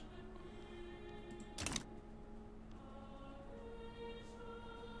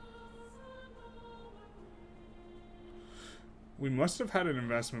 We must have had an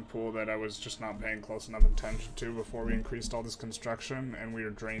investment pool that I was just not paying close enough attention to before we increased all this construction, and we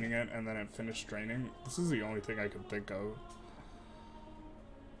were draining it, and then it finished draining. This is the only thing I could think of.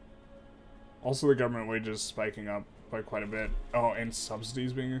 Also, the government wages spiking up by quite a bit. Oh, and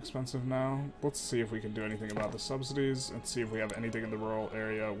subsidies being expensive now. Let's see if we can do anything about the subsidies, and see if we have anything in the rural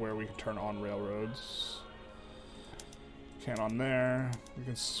area where we can turn on railroads. Can't on there. We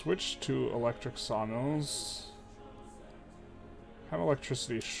can switch to electric sawmills. Have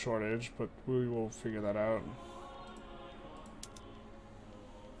electricity shortage, but we will figure that out.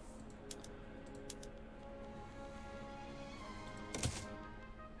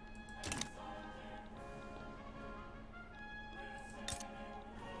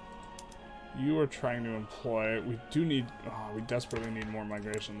 You are trying to employ. We do need. Oh, we desperately need more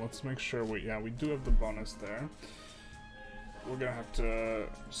migration. Let's make sure we. Yeah, we do have the bonus there. We're gonna have to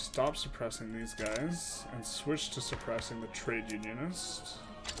stop suppressing these guys and switch to suppressing the trade unionists.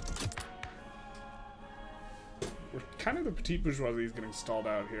 We're kind of the petite bourgeoisie is getting stalled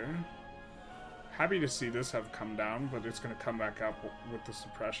out here. Happy to see this have come down, but it's gonna come back up with the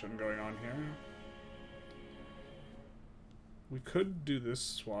suppression going on here. We could do this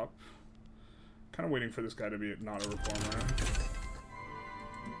swap. Kind of waiting for this guy to be not a reformer.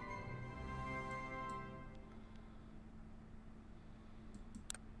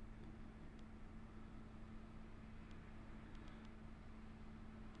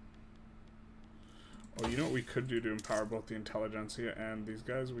 Oh, you know what we could do to empower both the Intelligentsia and these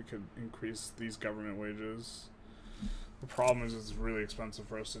guys? We could increase these government wages. The problem is it's really expensive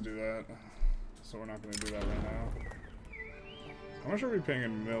for us to do that, so we're not going to do that right now. How much are we paying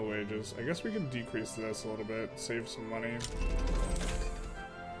in mill wages? I guess we can decrease this a little bit, save some money.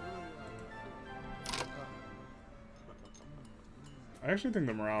 I actually think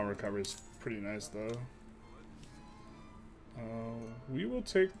the morale recovery is pretty nice, though. We will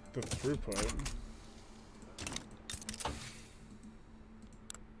take the throughput.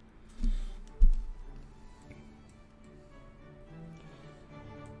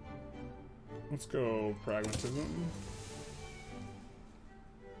 Let's go pragmatism.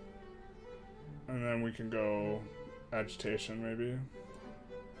 And then we can go agitation, maybe.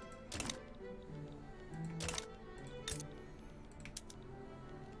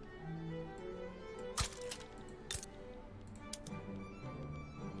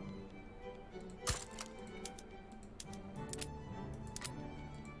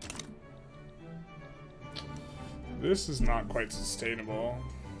 This is not quite sustainable.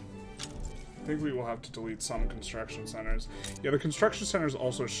 I think we will have to delete some construction centers. Yeah, the construction centers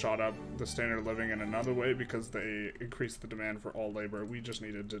also shot up the standard of living in another way because they increased the demand for all labor. We just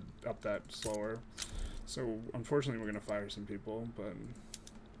needed to up that slower. So, unfortunately, we're going to fire some people, but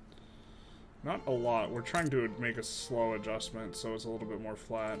not a lot. We're trying to make a slow adjustment so it's a little bit more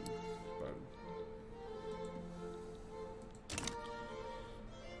flat, but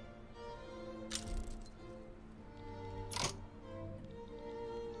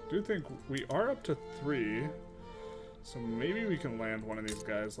I do think we are up to 3, so maybe we can land one of these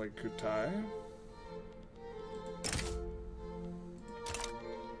guys like Kutai.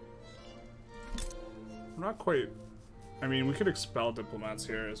 We're not quite. I mean, we could expel diplomats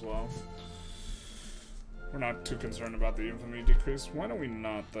here as well. We're not too concerned about the infamy decrease. Why don't we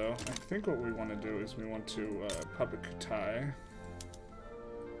not, though? I think what we want to do is we want to puppet Kutai.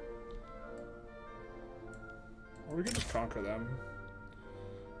 Or we can just conquer them.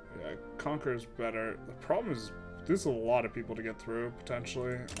 Yeah, conquer is better. The problem is there's a lot of people to get through,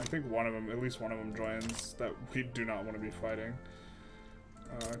 potentially. I think one of them, at least one of them joins that we do not want to be fighting.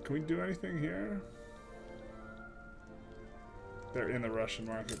 Can we do anything here? They're in the Russian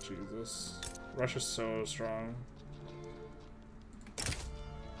market, Jesus. Russia's so strong.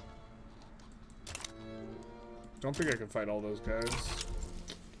 Don't think I can fight all those guys.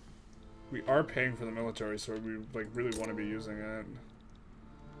 We are paying for the military, so we like really want to be using it.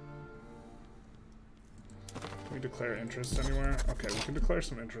 Can we declare interest anywhere? Okay, we can declare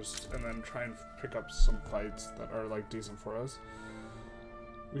some interest and then try and pick up some fights that are like decent for us.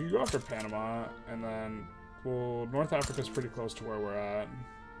 We can go after Panama and then, well, North Africa's pretty close to where we're at.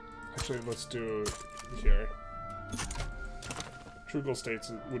 Actually, let's do here. Trugal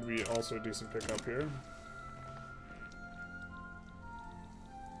States would be also a decent pickup here.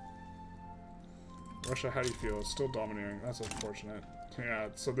 Russia, how do you feel? Still domineering. That's unfortunate. Yeah,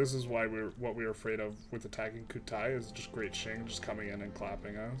 so this is why what we were afraid of with attacking Kutai is just Great Qing just coming in and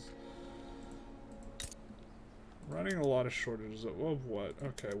clapping us. Running a lot of shortages of what?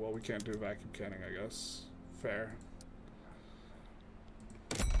 Okay, well we can't do vacuum canning, I guess. Fair.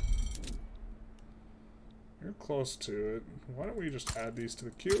 You're close to it. Why don't we just add these to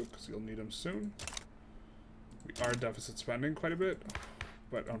the queue, because you'll need them soon. We are deficit spending quite a bit,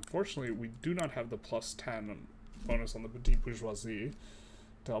 but unfortunately we do not have the +10 bonus on the petite bourgeoisie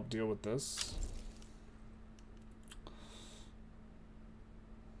to help deal with this.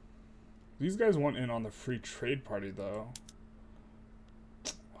 These guys want in on the free trade party though.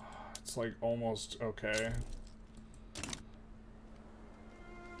 It's like almost okay.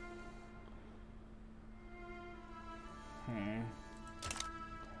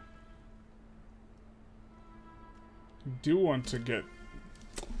 Do want to get,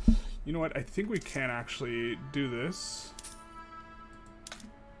 you know what, I think we can actually do this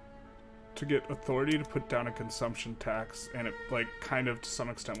to get authority to put down a consumption tax, and it like kind of to some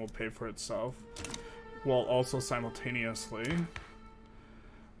extent will pay for itself, while also simultaneously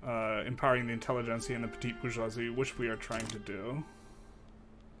empowering the intelligentsia and the petite bourgeoisie, which we are trying to do.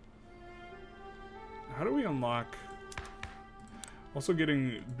 How do we unlock also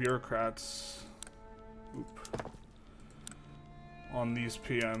getting bureaucrats on these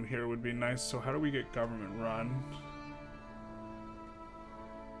PM here would be nice. So how do we get government run?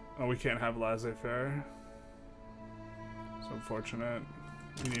 Oh, we can't have laissez-faire. It's unfortunate.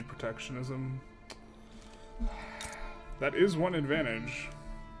 We need protectionism. That is one advantage,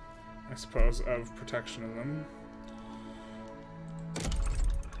 I suppose, of protectionism.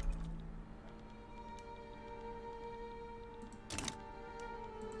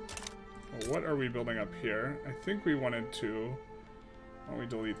 Well, what are we building up here? I think we wanted to... Why don't we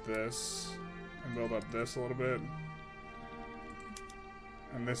delete this and build up this a little bit?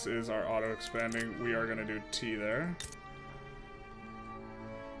 And this is our auto-expanding. We are going to do T there.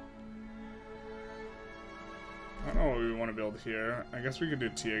 I don't know what we want to build here. I guess we could do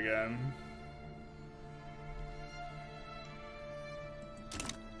T again.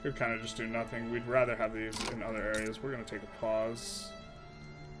 Could kind of just do nothing. We'd rather have these in other areas. We're going to take a pause.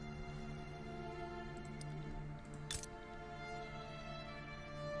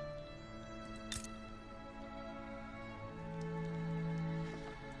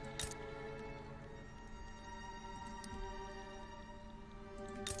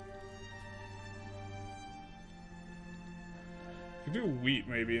 Do wheat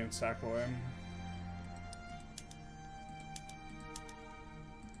maybe in Sakhalin.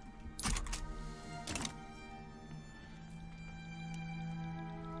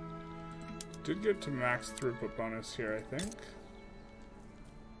 Did get to max throughput bonus here, I think.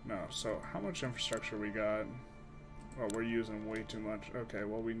 No, so how much infrastructure we got? Oh, we're using way too much. Okay,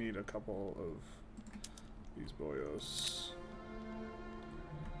 well we need a couple of these boyos.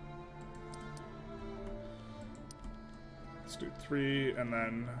 Let's do 3, and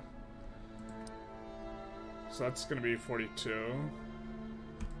then... So that's going to be 42.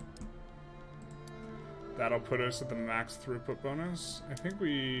 That'll put us at the max throughput bonus. I think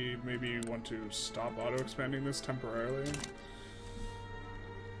we maybe want to stop auto-expanding this temporarily.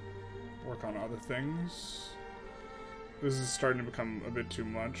 Work on other things. This is starting to become a bit too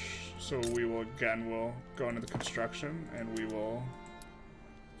much, so we will, again, we'll go into the construction, and we will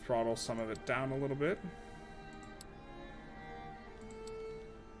throttle some of it down a little bit.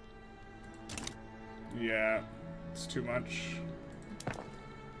 Yeah, it's too much.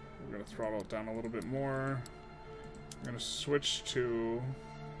 We're gonna throttle it down a little bit more. I'm gonna switch to...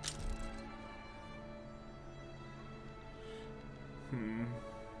 I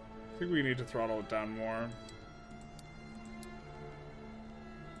think we need to throttle it down more.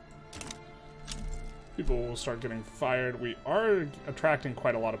 People will start getting fired. We are attracting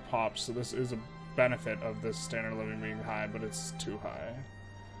quite a lot of pops, so this is a benefit of this standard of living being high, but it's too high.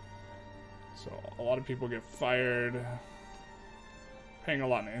 So a lot of people get fired. Paying a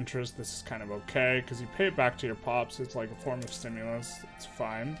lot in interest, this is kind of okay, because you pay it back to your pops. It's like a form of stimulus. It's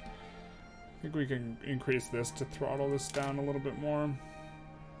fine. I think we can increase this to throttle this down a little bit more.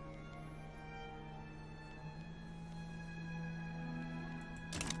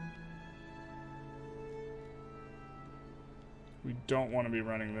 We don't want to be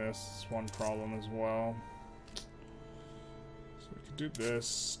running this. It's one problem as well. So we could do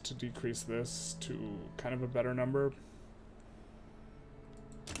this to decrease this to kind of a better number.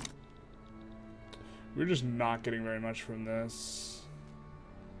 We're just not getting very much from this.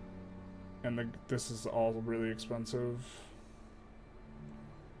 And this is all really expensive.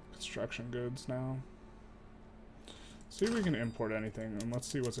 Construction goods now. See if we can import anything, and let's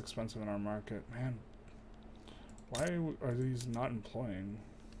see what's expensive in our market. Man, why are these not employing?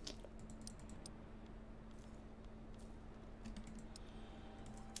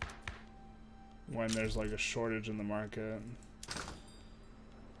 When there's like a shortage in the market.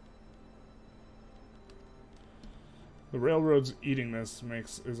 The railroads eating this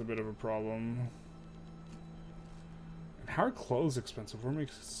is a bit of a problem. And how are clothes expensive? We're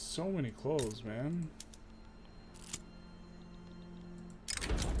making so many clothes, man.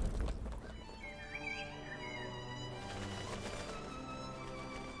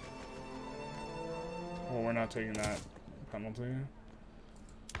 Well, we're not taking that penalty.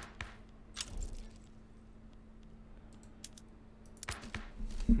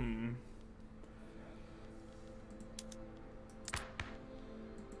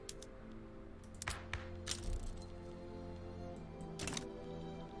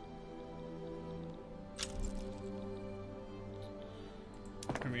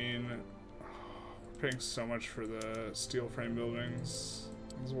 I mean, we're paying so much for the steel frame buildings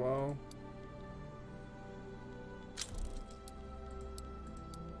as well.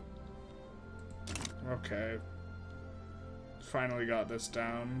 Okay. Finally got this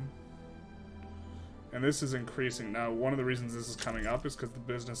down. And this is increasing. Now, one of the reasons this is coming up is because the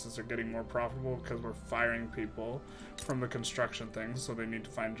businesses are getting more profitable because we're firing people from the construction things, so they need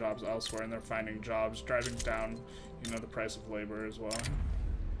to find jobs elsewhere, and they're finding jobs, driving down, you know, the price of labor as well.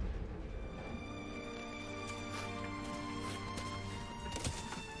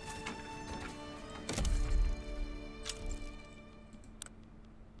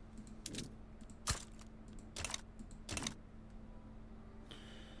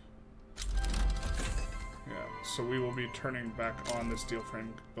 So we will be turning back on the steel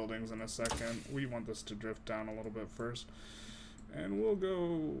frame buildings in a second. We want this to drift down a little bit first. And we'll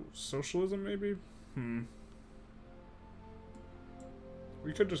go socialism maybe?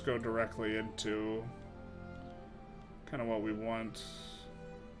 We could just go directly into kind of what we want.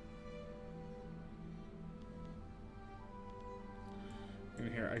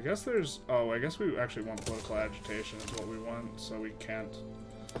 In here. I guess there's... Oh, I guess we actually want political agitation is what we want, so we can't.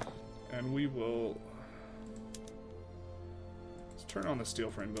 And we will... Turn on the steel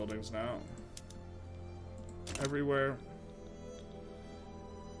frame buildings now. Everywhere.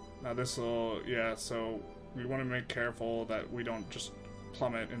 Now this will, yeah, so we want to make careful that we don't just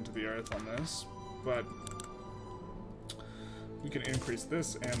plummet into the earth on this, but we can increase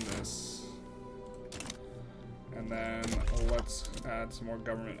this and this. And then let's add some more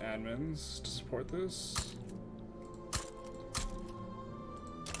government admins to support this.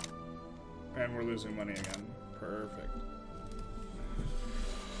 And we're losing money again. Perfect.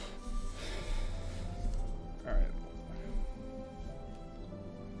 Alright.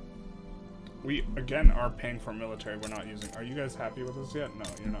 We, again, are paying for military we're not using. Are you guys happy with this yet? No,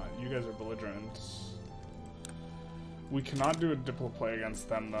 you're not. You guys are belligerent. We cannot do a diplo play against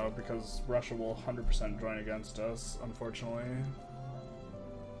them, though, because Russia will 100% join against us, unfortunately.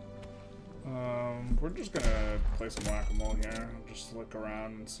 We're just gonna play some whack-a-mole here. Just look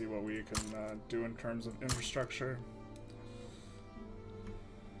around and see what we can do in terms of infrastructure.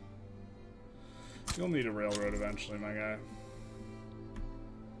 You'll need a railroad eventually, my guy.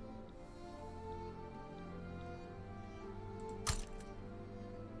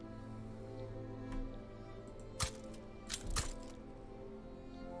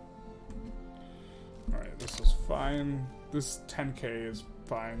 Alright, this is fine. This 10k is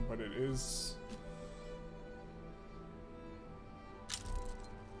fine, but it is...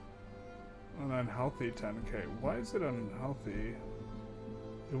 an unhealthy 10k. Why is it unhealthy?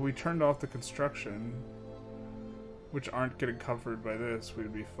 If we turned off the construction, which aren't getting covered by this,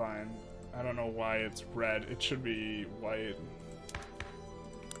 we'd be fine. I don't know why it's red. It should be white.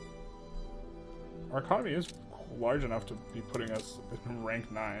 Our economy is large enough to be putting us in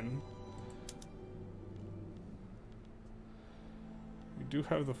rank 9. We do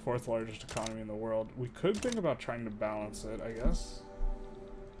have the 4th largest economy in the world. We could think about trying to balance it, I guess.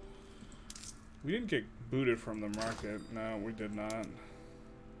 We didn't get booted from the market. No, we did not.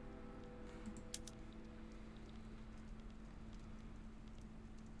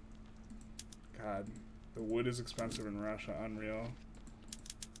 God, the wood is expensive in Russia. Unreal.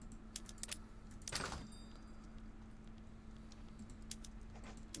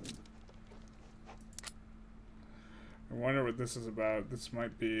 I wonder what this is about. This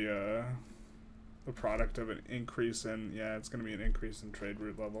might be the product of an increase in... Yeah, it's going to be an increase in trade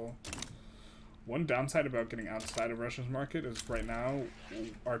route level. One downside about getting outside of Russia's market is right now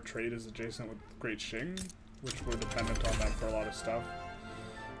our trade is adjacent with Great Qing, which we're dependent on them for a lot of stuff.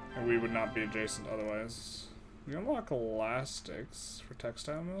 And we would not be adjacent otherwise. We unlock elastics for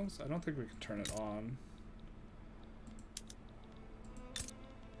textile mills. I don't think we can turn it on.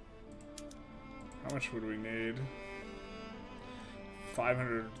 How much would we need?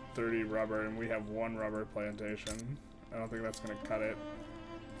 530 rubber, and we have 1 rubber plantation. I don't think that's going to cut it.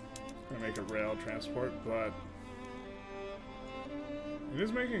 It's going to make it rail transport, but it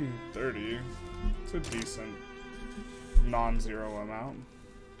is making 30. It's a decent non-zero amount.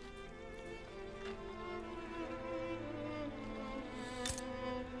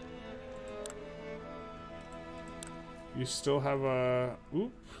 You still have a...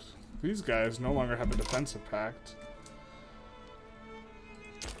 Oops. These guys no longer have a defensive pact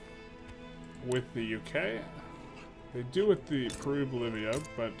with the UK. They do with the Peru, Bolivia,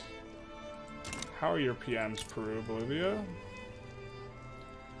 but how are your PMs, Peru, Bolivia?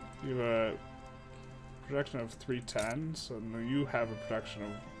 You have a production of 310, so you have a production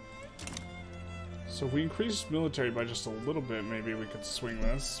of... So if we increase military by just a little bit, maybe we could swing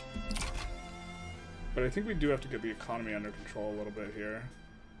this. But I think we do have to get the economy under control a little bit here.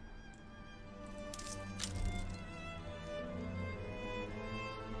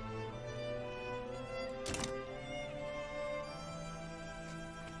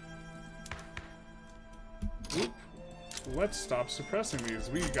 Oop. Let's stop suppressing these.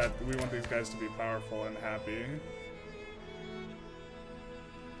 We want these guys to be powerful and happy.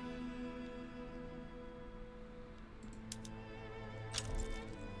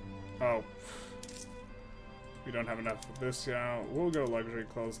 Oh. We don't have enough of this yet. We'll go luxury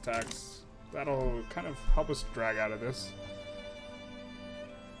clothes tax. That'll kind of help us drag out of this.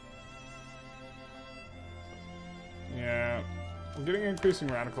 Yeah, we're getting increasing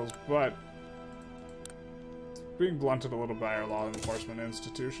radicals, but being blunted a little by our law enforcement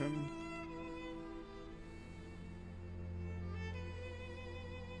institution.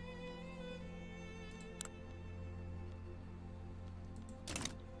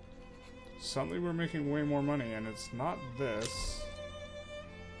 Suddenly we're making way more money, and it's not this.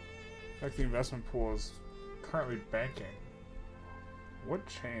 In fact, the investment pool is currently banking. What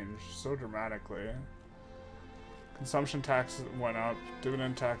changed so dramatically? Consumption taxes went up,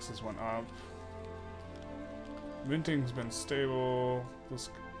 dividend taxes went up. Minting's been stable. This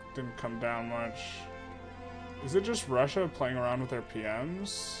didn't come down much. Is it just Russia playing around with their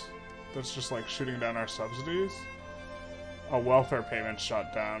PMs? That's just like shooting down our subsidies? Oh, welfare payments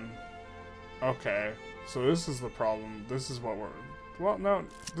shut down. Okay, so this is the problem. This is what we're... Well, no,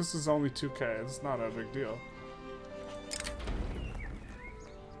 this is only 2K. It's not a big deal.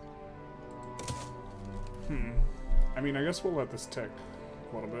 I mean, I guess we'll let this tick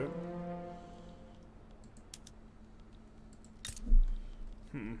a little bit.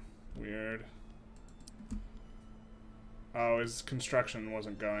 Weird. Oh, his construction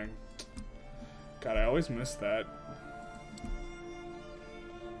wasn't going. God, I always miss that.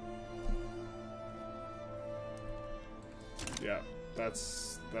 Yeah,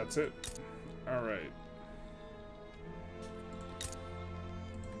 that's it. All right.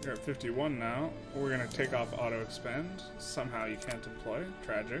 You're at 51 now. We're gonna take off auto expand. Somehow you can't employ.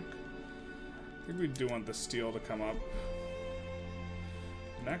 Tragic. I think we do want the steel to come up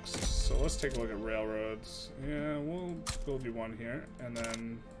next. So let's take a look at railroads. Yeah, we'll build you one here and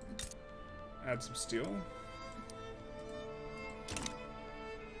then add some steel.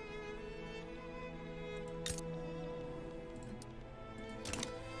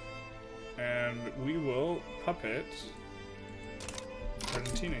 And we will puppet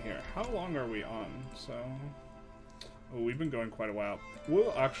Argentina here. How long are we on? So, oh, we've been going quite a while.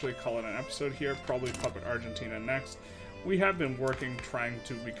 We'll actually call it an episode here, probably puppet Argentina next. We have been working, trying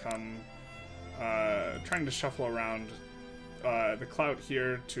to become, trying to shuffle around the clout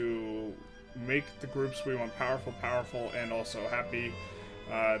here to make the groups we want powerful, and also happy.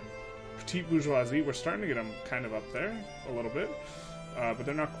 Petite bourgeoisie, we're starting to get them kind of up there a little bit. But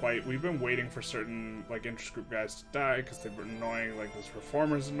they're not quite. We've been waiting for certain like interest group guys to die because they've been annoying. Like this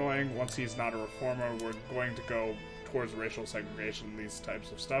reformer's annoying. Once he's not a reformer, we're going to go towards racial segregation, these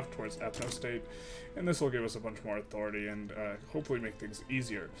types of stuff, towards ethno-state, and this will give us a bunch more authority and hopefully make things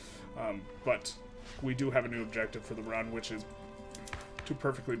easier. But we do have a new objective for the run, which is to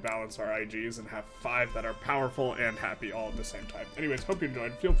perfectly balance our IGs and have 5 that are powerful and happy all at the same time. Anyways, hope you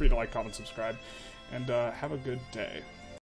enjoyed. Feel free to like, comment, subscribe, and have a good day.